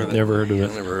 Never heard of it. Never heard of it.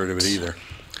 I've never heard of it either.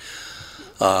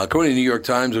 According to the New York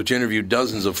Times, which interviewed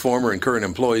dozens of former and current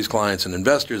employees, clients, and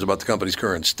investors about the company's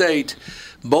current state,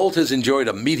 Bolt has enjoyed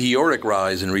a meteoric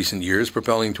rise in recent years,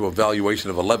 propelling to a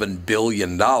valuation of $11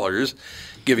 billion,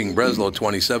 giving Breslow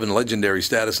 27 legendary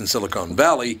status in Silicon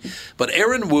Valley. But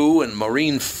Aaron Wu and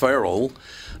Maureen Farrell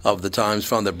of the Times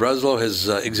found that Breslow has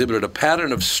exhibited a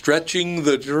pattern of stretching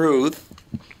the truth.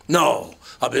 No,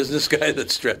 a business guy that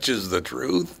stretches the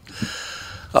truth.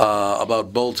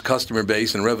 About Bolt's customer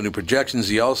base and revenue projections.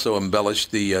 He also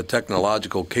embellished the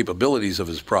technological capabilities of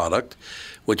his product,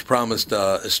 which promised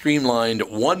a streamlined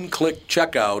one-click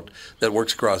checkout that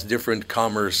works across different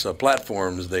commerce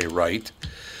platforms, they write.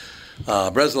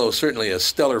 Breslow is certainly a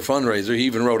stellar fundraiser. He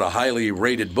even wrote a highly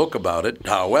rated book about it.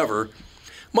 However,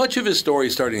 much of his story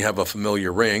is starting to have a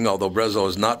familiar ring. Although Breslow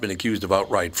has not been accused of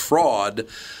outright fraud,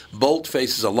 Bolt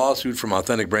faces a lawsuit from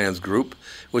Authentic Brands Group,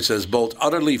 which says Bolt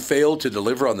utterly failed to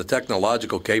deliver on the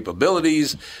technological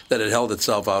capabilities that it held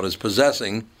itself out as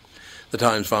possessing. The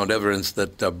Times found evidence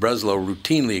that Breslow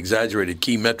routinely exaggerated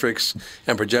key metrics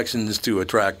and projections to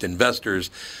attract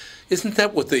investors. Isn't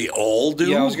that what they all do?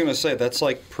 Yeah, I was going to say, that's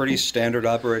like pretty standard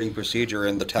operating procedure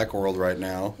in the tech world right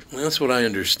now. Well, that's what I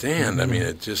understand. I mean,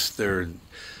 it just,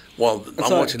 well, it's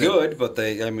not good, but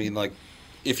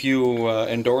if you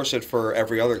endorse it for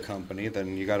every other company,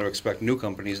 then you got to expect new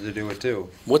companies to do it too.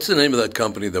 What's the name of that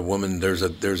company? The woman, there's a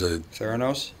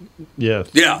Theranos? Yeah.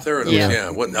 Yeah, Theranos, yeah.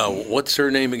 What's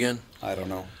her name again? I don't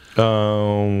know.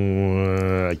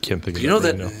 I can't think of it. You know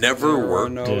that never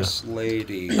worked? Theranos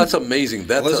lady. That's amazing.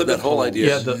 That whole Holmes.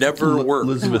 idea never worked.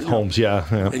 Elizabeth Holmes, yeah.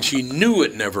 And she knew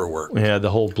it never worked. Yeah, the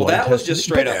whole blood that was test. just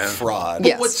straight up fraud.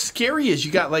 But what's scary is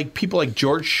you got like people like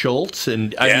George Schultz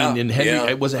and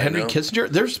Henry Kissinger.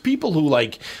 There's people who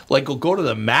like will go to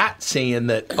the mat saying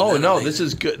that, this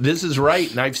is good, this is right,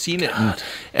 and I've seen it,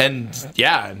 and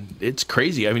yeah, it's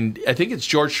crazy. I mean, I think it's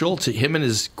George Schultz. Him and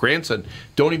his grandson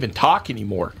don't even talk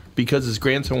anymore because his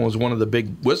grandson was one of the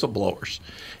big whistleblowers.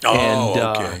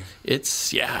 Okay.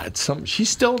 It's something. She's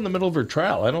still in the middle of her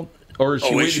trial. Or is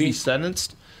she waiting to be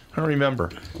sentenced? I don't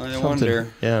remember. I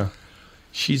wonder. Yeah.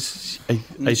 She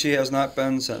has not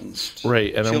been sentenced.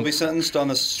 Right. And she'll be sentenced on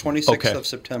the 26th of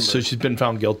September. So she's been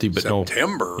found guilty, but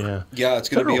September? Yeah, it's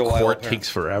going to be a while. Court takes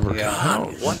forever. Yeah.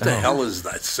 God, what the hell is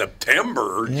that?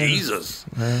 September? Yeah. Jesus.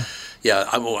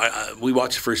 Yeah, we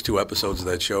watched the first 2 episodes of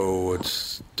that show.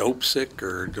 It's Dope Sick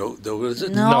or what is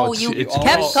it? No, you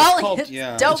kept calling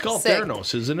it Dope It's called Sick.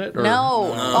 Theranos, isn't it? Or,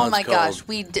 no. Oh my gosh,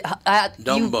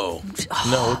 Dumbo.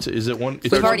 No, is it one?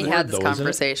 We've already had this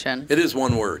conversation. It is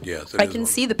one word. Yes. I can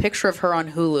see the picture of her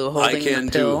on Hulu holding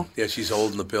the pill. Too. Yeah, she's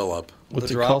holding the pill up.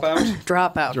 What's the it called?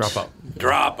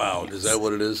 Dropout. Is that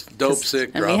what it is? Dope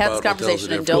Sick. And we had this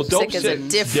conversation, and Dope Sick is a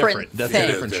different thing. That's a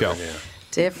different show. Yeah.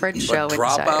 Different show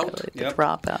entirely. Yep.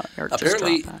 Dropout.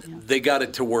 Apparently, they got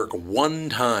it to work one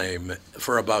time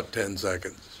for about 10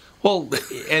 seconds. Well,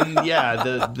 and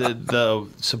the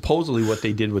supposedly what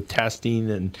they did with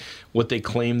testing and what they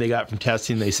claimed they got from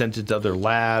testing, they sent it to other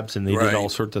labs and they did all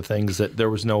sorts of things that there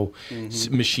was no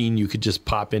machine you could just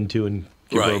pop into and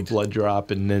give her a blood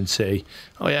drop and then say,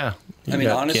 oh yeah, you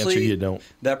got honestly, cancer, you don't.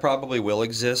 That probably will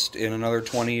exist in another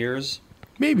 20 years.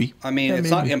 Maybe. I mean, it's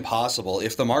not impossible.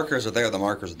 If the markers are there, the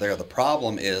markers are there. The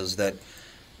problem is that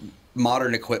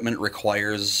modern equipment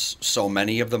requires so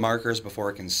many of the markers before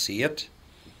it can see it.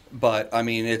 But, I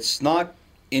mean, it's not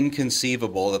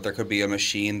inconceivable that there could be a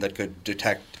machine that could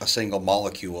detect a single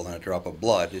molecule in a drop of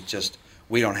blood. It's just,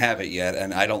 we don't have it yet,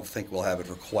 and I don't think we'll have it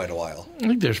for quite a while. I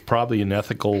think there's probably an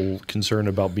ethical concern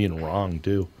about being wrong,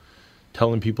 too.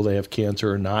 telling people they have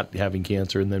cancer or not having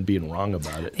cancer and then being wrong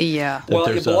about it. Yeah.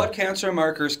 Well, your blood cancer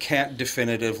markers can't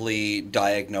definitively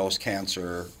diagnose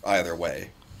cancer either way.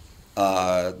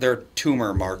 They're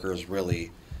tumor markers,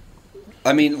 really.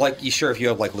 I mean, like, if you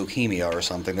have, like, leukemia or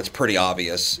something, it's pretty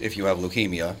obvious if you have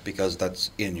leukemia because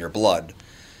that's in your blood.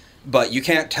 But you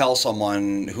can't tell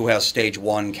someone who has stage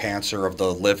 1 cancer of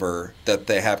the liver that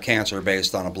they have cancer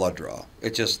based on a blood draw.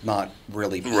 It's just not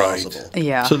really plausible. Right.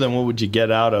 Yeah. So then what would you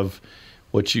get out of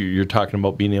what you're talking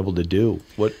about being able to do?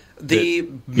 The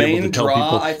main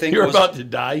draw, I think, you're about to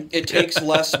die. It takes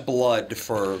less blood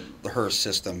for her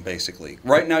system, basically.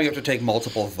 Right now, you have to take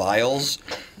multiple vials.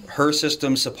 Her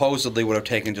system supposedly would have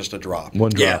taken just a drop.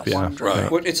 One drop, yeah. One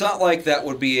drop. Right. It's not like that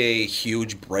would be a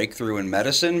huge breakthrough in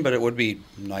medicine, but it would be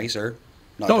nicer.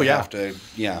 Not to have to,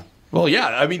 yeah. Well, yeah.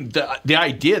 I mean, the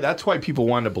idea, that's why people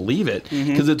want to believe it,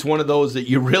 because it's one of those that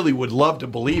you really would love to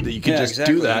believe that you can just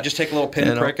do that. You just take a little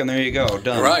pinprick and there you go,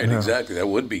 done. Right, exactly. That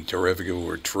would be terrific if it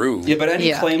were true. Yeah, but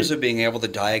any claims of being able to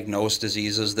diagnose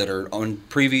diseases that are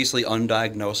previously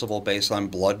undiagnosable based on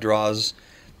blood draws,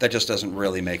 that just doesn't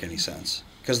really make any sense.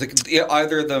 Because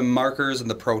either the markers and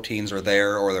the proteins are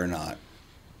there or they're not.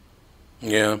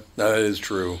 Yeah, that is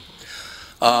true.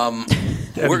 We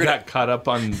got caught up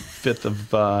on the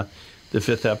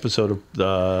fifth episode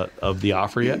of The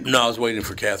Offer yet? No, I was waiting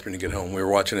for Catherine to get home. We were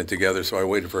watching it together, so I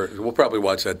waited for her. We'll probably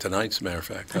watch that tonight, as a matter of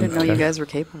fact. I didn't know you guys were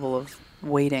capable of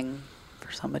waiting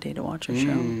for somebody to watch a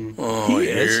show. Oh,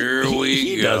 here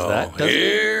we go. Does that, doesn't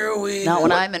here we go. Not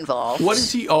when I'm involved. What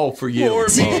is he? Oh, for you. More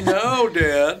me now,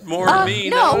 Dad. More me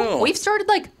no, now. we've started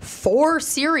like 4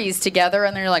 series together,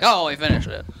 and they're like, "Oh, we finished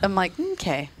it." I'm like,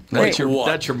 "Okay." That's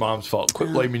your mom's fault.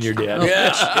 Quit blaming your dad.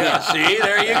 Yeah. See,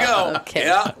 there you go. Okay.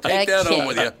 Yeah, take that home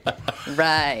with you.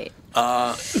 Right.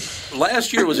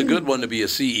 Last year was a good one to be a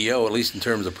CEO, at least in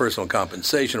terms of personal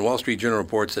compensation. Wall Street Journal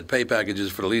reports that pay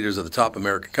packages for the leaders of the top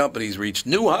American companies reached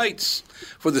new heights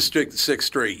for the 6th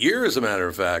straight year, as a matter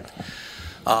of fact.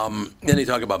 Then they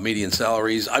talk about median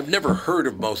salaries. I've never heard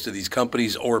of most of these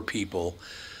companies or people,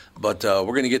 but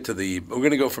we're going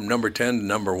to go from number 10 to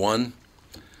number 1.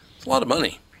 It's a lot of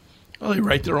money. Well, they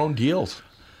write their own deals.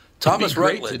 Thomas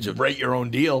Rutledge, write your own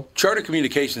deal. Charter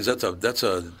Communications. That's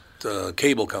a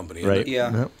cable company, right?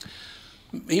 Yeah. Yep.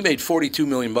 He made $42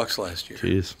 million last year.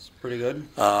 Jeez, it's pretty good.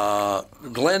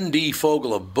 Glenn D.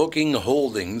 Fogel of Booking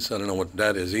Holdings. I don't know what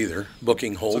that is either.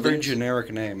 Booking Holdings. It's a very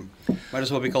generic name. Might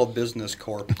as well be called Business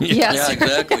Corp. Yes. Yeah,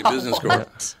 exactly. Business Corp.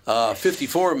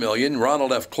 $54 million.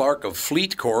 Ronald F. Clark of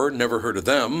Fleet Corp. Never heard of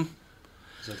them.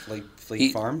 Is it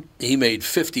Fleet Farm? He made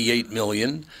 $58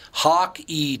 million. Hawk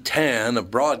E. Tan of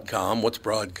Broadcom. What's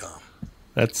Broadcom?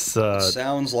 That's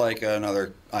sounds like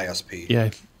another ISP.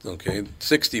 Yeah. Okay,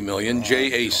 $60 million.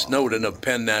 J.A. Snowden of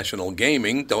Penn National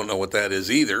Gaming. Don't know what that is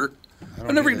either.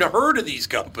 I've never even heard of these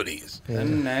companies.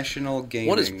 Penn National Gaming.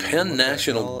 What is Penn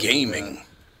National Gaming?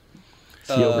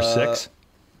 Is he over 6?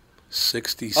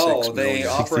 66 they million.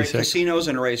 operate 66. casinos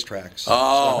and racetracks.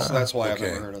 Oh, so that's why okay.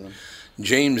 I've never heard of them.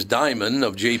 James Diamond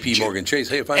of J.P. Morgan Chase.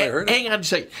 Hey, if I heard of Hang on a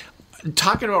second.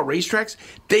 Talking about racetracks,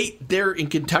 they're in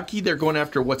Kentucky. They're going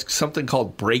after what's something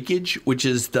called breakage, which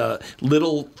is the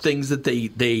little things that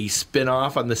they spin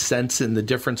off on the cents and the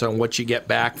difference on what you get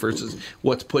back versus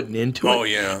what's putting into it. Oh,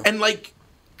 yeah. And like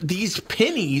these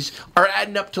pennies are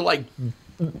adding up to like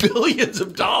billions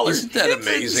of dollars. Isn't that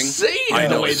amazing? It's insane I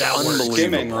know, the way it's that works. unbelievable.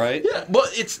 Skimming, right? Yeah. Well,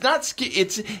 it's not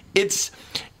it's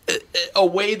a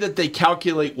way that they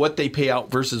calculate what they pay out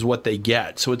versus what they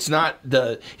get. So it's not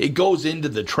it goes into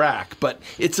the track, but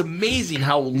it's amazing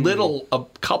how little a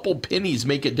couple pennies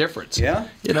make a difference. Yeah.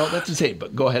 That's insane.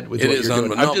 But go ahead with It what is you're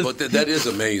doing. unbelievable. But that is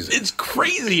amazing. It's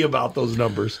crazy about those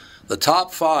numbers. The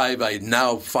top 5, I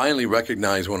now finally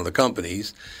recognize one of the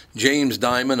companies. James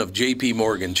Diamond of J.P.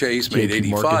 Morgan Chase made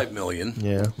 $85 million.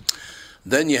 Yeah.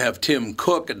 Then you have Tim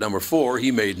Cook at number 4.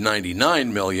 He made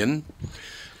 $99 million.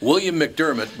 William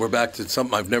McDermott, we're back to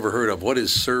something I've never heard of. What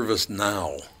is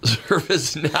ServiceNow?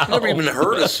 ServiceNow. I've never even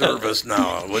heard of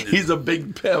ServiceNow. He's a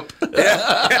big pimp.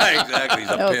 Yeah, exactly. He's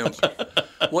a pimp.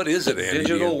 What is it, Andy?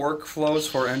 Digital workflows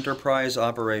for enterprise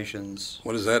operations.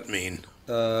 What does that mean?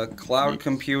 Cloud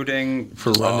computing.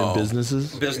 For running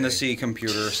businesses? Businessy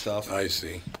computer stuff. I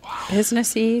see.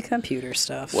 Businessy computer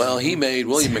stuff. Well, William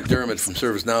McDermott from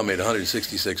ServiceNow made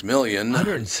 $166 million.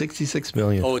 $166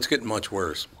 million. Oh, it's getting much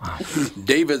worse. Wow.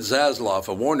 David Zasloff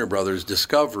of Warner Brothers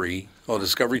Discovery. Oh,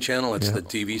 Discovery Channel, that's the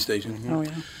TV station. Mm-hmm. Oh,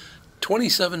 yeah.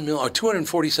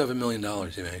 $247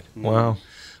 million he made. Wow.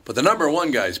 But the number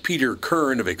 1 guy is Peter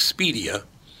Kern of Expedia.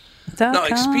 Now,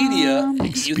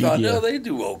 Expedia, you thought, no, they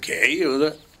do okay. It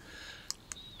was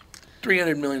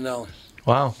 $300 million.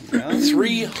 Wow.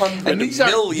 $300 And these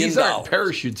million. aren't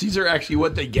parachutes. These are actually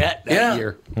what they get that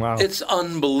year. Wow. It's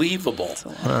unbelievable.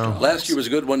 Last year was a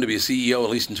good one to be a CEO, at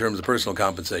least in terms of personal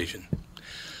compensation.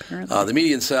 The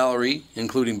median salary,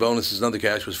 including bonuses and other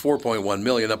cash, was $4.1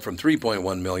 million, up from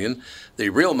 $3.1 million. The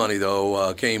real money,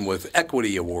 though, came with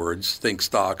equity awards, think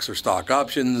stocks or stock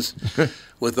options.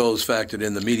 With those factored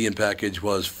in, the median package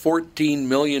was $14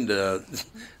 million to...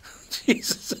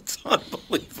 Jesus, it's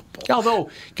unbelievable. Although,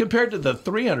 compared to the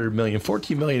 $300 million,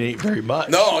 $14 million ain't very much.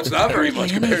 No, it's not very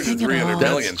much compared to $300 million.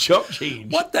 That's chump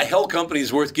change. What the hell company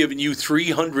is worth giving you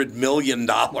 $300 million?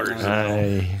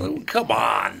 Come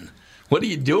on. What are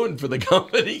you doing for the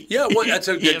company? Yeah, that's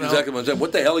exactly what I'm saying.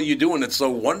 What the hell are you doing that's so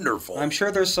wonderful? I'm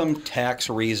sure there's some tax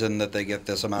reason that they get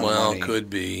this amount of money. Well, could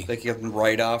be. They can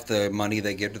write off the money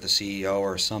they give to the CEO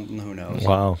or something. Who knows?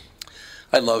 Wow.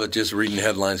 I love it just reading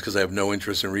headlines because I have no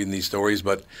interest in reading these stories.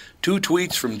 But 2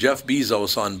 tweets from Jeff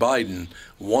Bezos on Biden,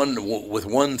 one with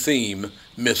one theme,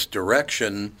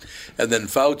 misdirection, and then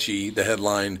Fauci, the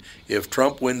headline, if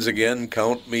Trump wins again,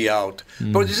 count me out.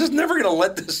 But they're just never going to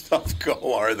let this stuff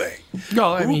go, are they?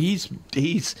 No, I mean,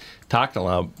 he's talking a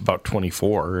lot about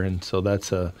 24, and so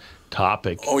that's a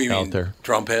topic out there.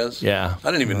 Trump has? Yeah.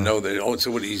 I didn't even know that. Oh,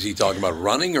 so what is he talking about,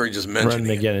 running or he just mentioning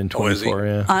running again in 24,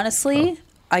 yeah. Honestly,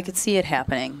 I could see it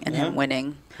happening and him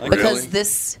winning. Because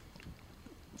this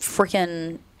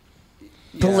freaking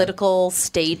political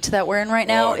state that we're in right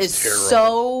now is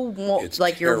so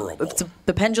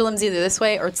the pendulum's either this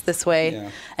way or it's this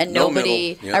way, and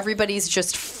everybody's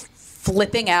just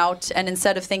flipping out, and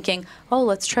instead of thinking, oh,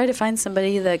 let's try to find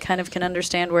somebody that kind of can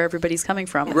understand where everybody's coming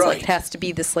from, it's like it has to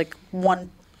be this like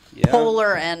one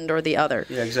polar end or the other.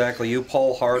 Yeah, exactly. You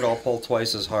pull hard, I'll pull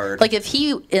twice as hard. Like if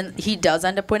he does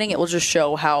end up winning, it will just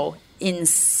show how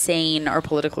insane our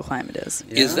political climate is.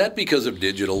 Yeah. Is that because of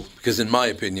digital? Because in my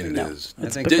opinion, it is. I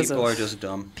think people are just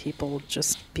dumb. People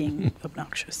just being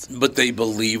obnoxious. But they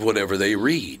believe whatever they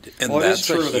read, and well, that's it's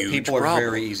true a that huge people problem.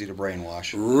 are very easy to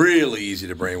brainwash. Really easy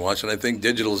to brainwash, and I think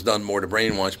digital has done more to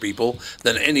brainwash people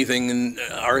than anything in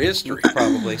our history.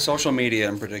 Probably social media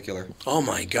in particular. Oh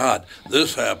my God,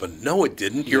 this happened. No, it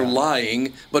didn't. You're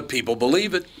lying, but people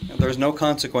believe it. There's no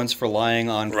consequence for lying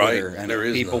on Twitter, and there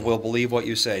is people will believe what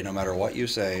you say, no matter what you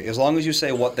say. As long as you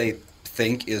say what they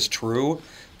think is true,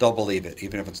 they'll believe it,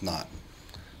 even if it's not.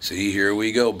 See, here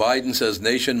we go. Biden says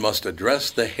nation must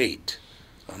address the hate.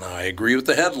 And I agree with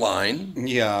the headline.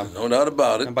 Yeah. No doubt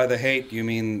about it. And by the hate, you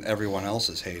mean everyone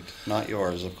else's hate, not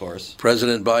yours, of course.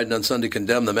 President Biden on Sunday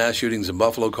condemned the mass shootings in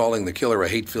Buffalo, calling the killer a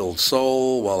hate-filled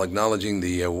soul, while acknowledging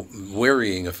the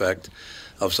worrying effect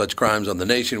of such crimes on the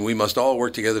nation. We must all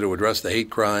work together to address the hate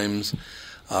crimes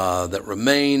that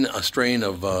remain a stain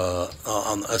on the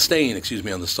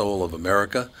soul of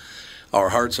America. Our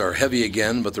hearts are heavy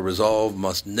again, but the resolve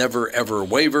must never, ever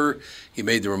waver. He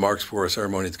made the remarks for a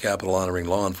ceremony at the Capitol honoring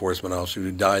law enforcement officers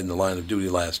who died in the line of duty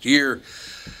last year.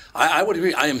 I would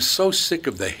agree. I am so sick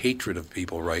of the hatred of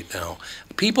people right now.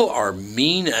 People are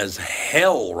mean as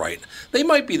hell right now. They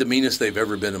might be the meanest they've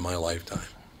ever been in my lifetime.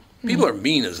 People are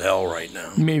mean as hell right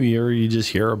now. Maybe, or you just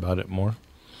hear about it more.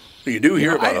 You do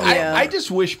hear about it. I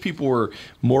just wish people were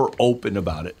more open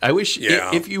about it. I wish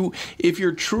if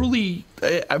you're truly,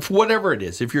 whatever it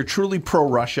is, if you're truly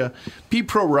pro-Russia, be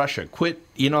pro-Russia. Quit.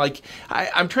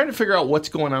 I'm trying to figure out what's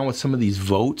going on with some of these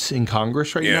votes in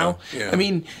Congress right now. Yeah. I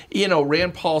mean,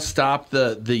 Rand Paul stopped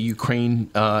the Ukraine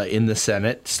in the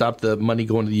Senate, stopped the money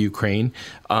going to the Ukraine.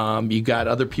 You got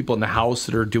other people in the House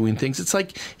that are doing things. It's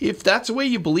like, if that's the way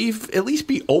you believe, at least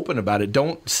be open about it.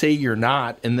 Don't say you're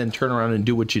not and then turn around and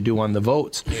do what you do on the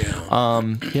votes.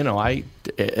 Yeah.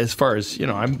 As far as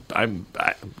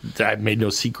I've made no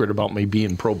secret about me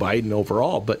being pro-Biden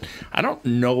overall, but I don't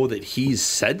know that he's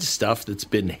said stuff that's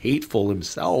been hateful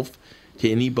himself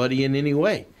to anybody in any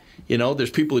way. There's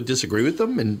people who disagree with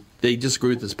him, and they disagree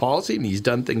with his policy, and he's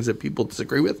done things that people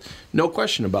disagree with. No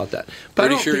question about that. But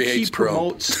Pretty I don't sure think he hates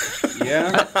promotes.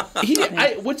 Yeah.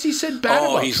 What's he said bad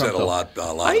about he Trump? said a lot.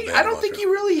 I don't think he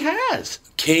really has.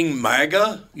 King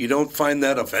MAGA? You don't find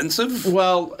that offensive?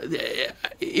 Well,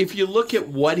 if you look at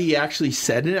what he actually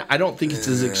said in it, I don't think it's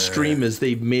as extreme as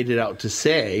they've made it out to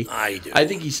say. I do. I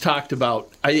think he's talked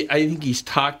about. I think he's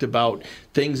talked about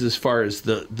things as far as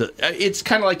the. It's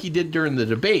kind of like he did during the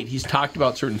debate. He's talked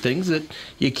about certain things that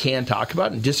you can talk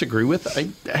about and disagree with. I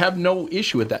have no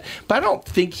issue with that, but I don't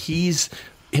think he's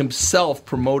himself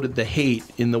promoted the hate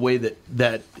in the way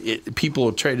that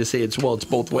people try to say it's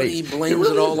both ways. He blames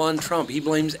it all on Trump. He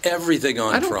blames everything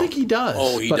on Trump. I don't think he does.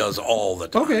 Oh, he does all the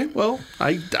time. Okay, well,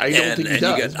 I don't think he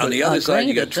does. On the other side,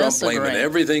 you got Trump blaming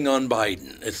everything on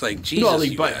Biden. It's like, Jesus. Well,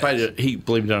 he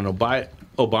blamed it on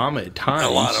Obama at times. A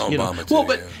lot of you know. Obama, too, Well,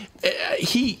 but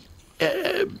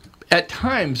at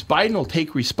times, Biden will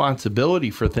take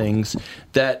responsibility for things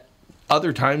that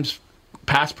other times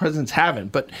past presidents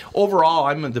haven't. But overall,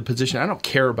 I'm in the position, I don't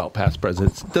care about past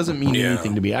presidents. It doesn't mean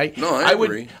anything to me. I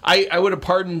agree. I would have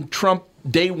pardoned Trump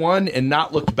day one and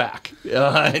not looked back. And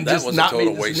that just was not a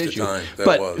total made this waste an of issue. time.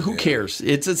 But who cares?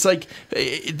 It's like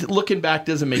looking back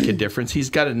doesn't make a difference. He's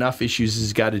got enough issues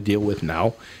he's got to deal with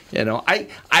now. You know,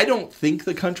 I don't think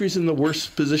the country's in the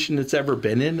worst position it's ever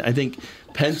been in. I think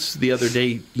Pence the other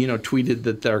day, tweeted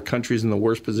that our country's in the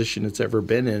worst position it's ever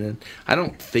been in, and I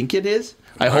don't think it is.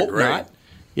 I hope not.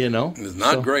 It's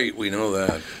not great. We know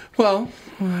that. Well,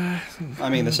 I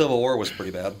mean, the Civil War was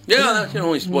pretty bad. Yeah,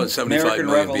 only 75 American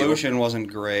million Revolution people.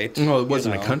 wasn't great. No, it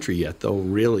wasn't a country yet, though.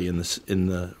 Really, in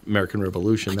the American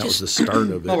Revolution, that was the start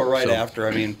of it. No, but right after,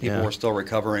 I mean, people were still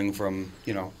recovering from,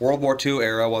 World War II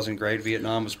era wasn't great.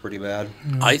 Vietnam was pretty bad.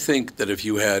 I think that if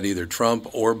you had either Trump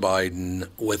or Biden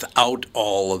without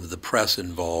all of the press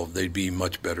involved, they'd be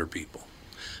much better people.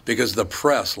 Because the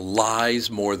press lies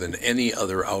more than any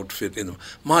other outfit in the.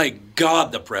 My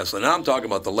God, the press, and I'm talking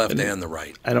about the left and the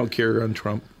right. I don't care on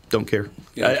Trump. Don't care.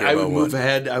 I would move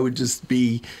ahead. I would just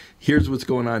be, here's what's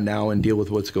going on now, and deal with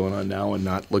what's going on now, and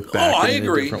not look back. I in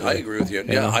agree. A different way. I agree with you.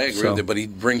 Yeah, I agree with you. But he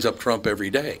brings up Trump every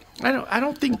day. I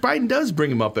don't think Biden does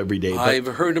bring him up every day. But I've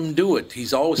heard him do it.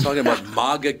 He's always talking about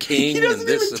MAGA King. He doesn't and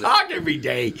this even talk every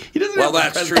day. He doesn't. Well,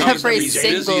 that's true. He's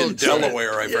busy in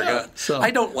Delaware. I forgot. So,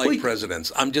 I don't like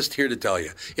presidents. I'm just here to tell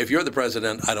you. If you're the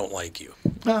president, I don't like you.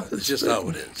 It's just how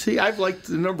it is. See, I've liked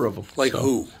a number of them. Like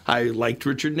who? I liked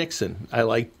Richard Nixon. I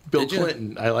liked Bill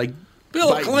Clinton. I like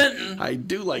Bill Biden. Clinton. I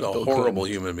do like a Bill horrible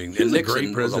Clinton. human being. He was And a great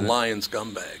Nixon was a president. lying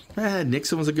scumbag.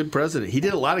 Nixon was a good president. He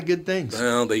did a lot of good things.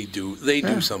 Well, they do. They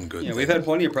do some good things. We've had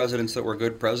plenty of presidents that were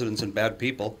good presidents and bad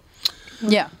people.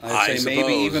 Yeah. I'd say maybe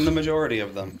suppose. even the majority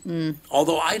of them.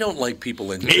 Although I don't like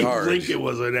people in Abe charge. Lincoln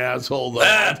was an asshole, though.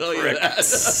 I'll tell you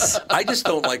that. I just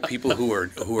don't like people who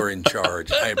are in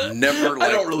charge. I've never liked.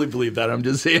 I don't really believe that. I'm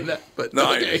just saying that. But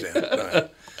No, okay. I understand. No.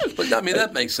 But I mean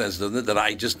that makes sense, doesn't it? That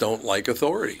I just don't like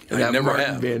authority. I That never Martin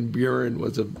have. Van Buren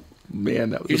was a man.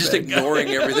 That was You're a just bad guy. ignoring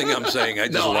everything I'm saying. I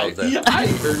just No, love that. I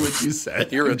heard what you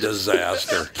said. You're a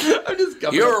disaster. I'm just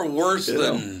coming You're up, worse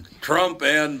than Trump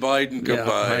and Biden Yeah, I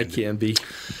combined. can be.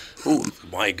 Ooh,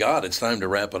 my God, it's time to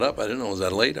wrap it up. I didn't know it was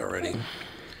that late already.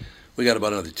 We got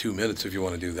about another 2 minutes if you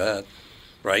want to do that,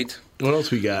 right? What else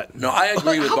we got? No, I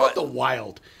agree with How about Biden. the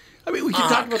Wild? I mean, we can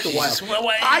talk about the Wild. Jesus, well,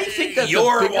 I think that's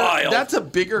you're a bigger, Wild. That's a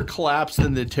bigger collapse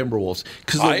than the Timberwolves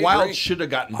because I the Wild agree. should have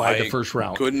gotten by I the first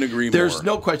round. couldn't agree There's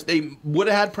more. no question. They would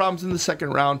have had problems in the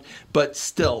second round, but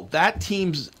still, that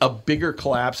team's a bigger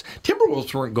collapse.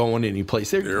 Timberwolves weren't going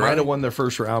anyplace. They You're might right. have won their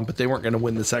first round, but they weren't going to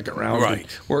win the second round. Right.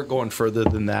 They weren't going further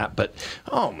than that. But,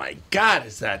 oh, my God,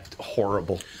 is that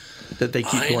horrible that they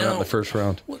keep I going out in know. the first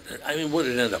round. I mean, what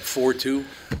did it end up, 4-2?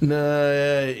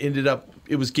 Ended up,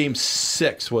 it was game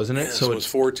 6, wasn't it? Yeah, so it was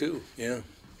 4-2, yeah.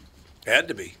 Had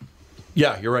to be.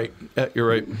 Yeah, you're right. You're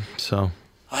right. So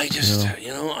I just,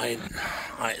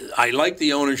 I like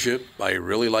the ownership. I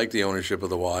really like the ownership of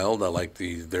the Wild. I like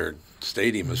their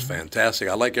stadium is fantastic.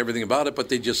 I like everything about it, but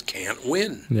they just can't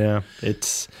win. yeah,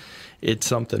 it's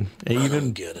something. And I even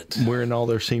don't get it. wearing all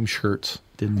their same shirts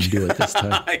didn't do it this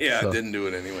time. Yeah, So. didn't do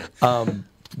it anyway.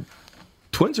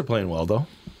 Twins are playing well though,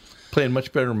 playing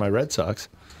much better than my Red Sox.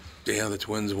 Yeah, the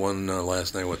Twins won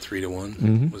last night. What, 3-1?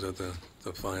 Mm-hmm. Was that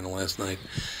the final last night,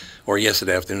 or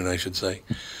yesterday afternoon, I should say?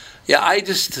 Yeah, I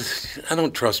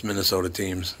don't trust Minnesota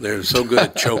teams. They're so good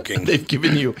at choking. They've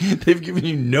given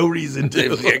you no reason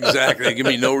to. Exactly. They give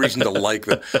me no reason to like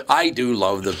them. I do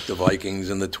love the Vikings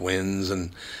and the Twins,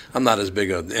 and I'm not as big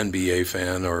an NBA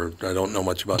fan, or I don't know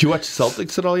much about. Did you watch the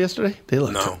Celtics at all yesterday? They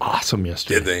looked No. awesome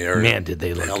yesterday. Did they? Man, did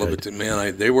they look hell of good. it.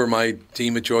 Man, they were my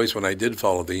team of choice when I did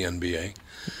follow the NBA.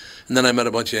 And then I met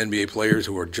a bunch of NBA players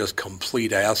who were just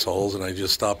complete assholes, and I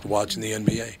just stopped watching the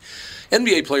NBA.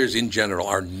 NBA players in general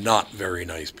are not very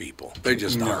nice people. They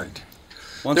just aren't.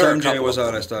 Once There are a MJ couple was of out,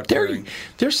 them. I stopped caring.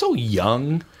 They're so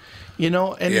young,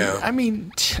 and Yeah. I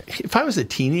mean, if I was a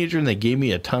teenager and they gave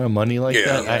me a ton of money like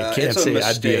that, I can't it's a say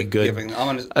I'd be a mistake good. giving-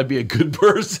 I'd be a good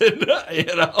person,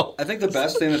 I think the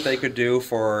best thing that they could do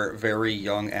for very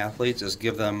young athletes is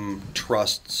give them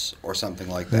trusts or something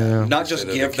like that. Yeah. Not just Instead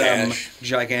of give the them cash.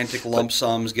 gigantic lump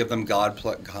sums, give them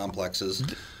complexes.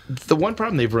 The one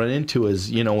problem they've run into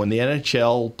is, when the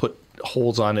NHL put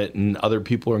holes on it and other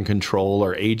people are in control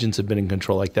or agents have been in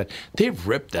control like that, they've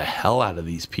ripped the hell out of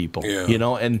these people. Yeah. You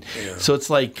know, and so it's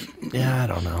like, I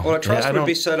don't know. Well, a trust would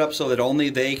be set up so that only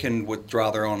they can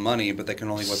withdraw their own money, but they can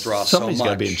only withdraw so much. Somebody's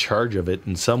got to be in charge of it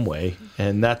in some way,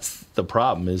 and that's the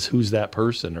problem: is who's that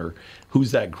person or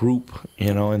who's that group?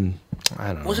 You know, and I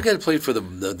don't know. What's the guy that played for the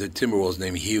Timberwolves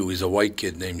named Hugh? He's a white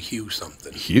kid named Hugh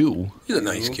something. Hugh. He's a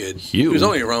nice kid. Hugh. He was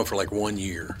only around for like 1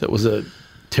 year. That was a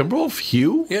Timberwolf.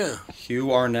 Hugh. Yeah. Hugh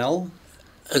Arnell?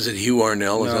 Is it Hugh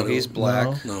Arnell? No, he's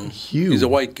black. No. Hugh. He's a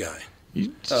white guy.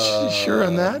 You sure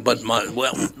on that? But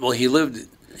he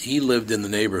lived in the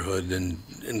neighborhood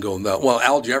and going down. Well,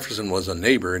 Al Jefferson was a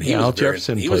neighbor, and he was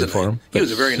Jefferson he played was for him. He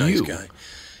was a very nice Hugh. guy.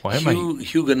 Why am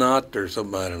Huguenot or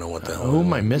something? I don't know what the hell. Who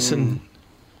am I missing?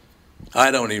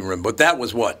 I don't even remember. But that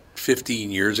was what,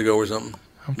 15 years ago or something?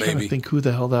 I'm trying to think who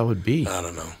the hell that would be. I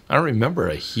don't know. I don't remember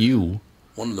a Hugh.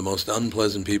 One of the most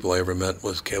unpleasant people I ever met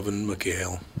was Kevin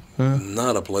McHale.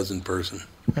 Not a pleasant person.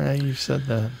 You said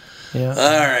that. Yeah.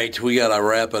 All right, we got to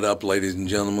wrap it up, ladies and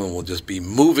gentlemen. We'll just be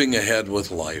moving ahead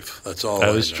with life. That's all.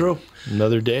 That was true.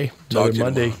 Another day, another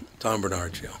Monday. Tom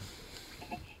Bernard Show.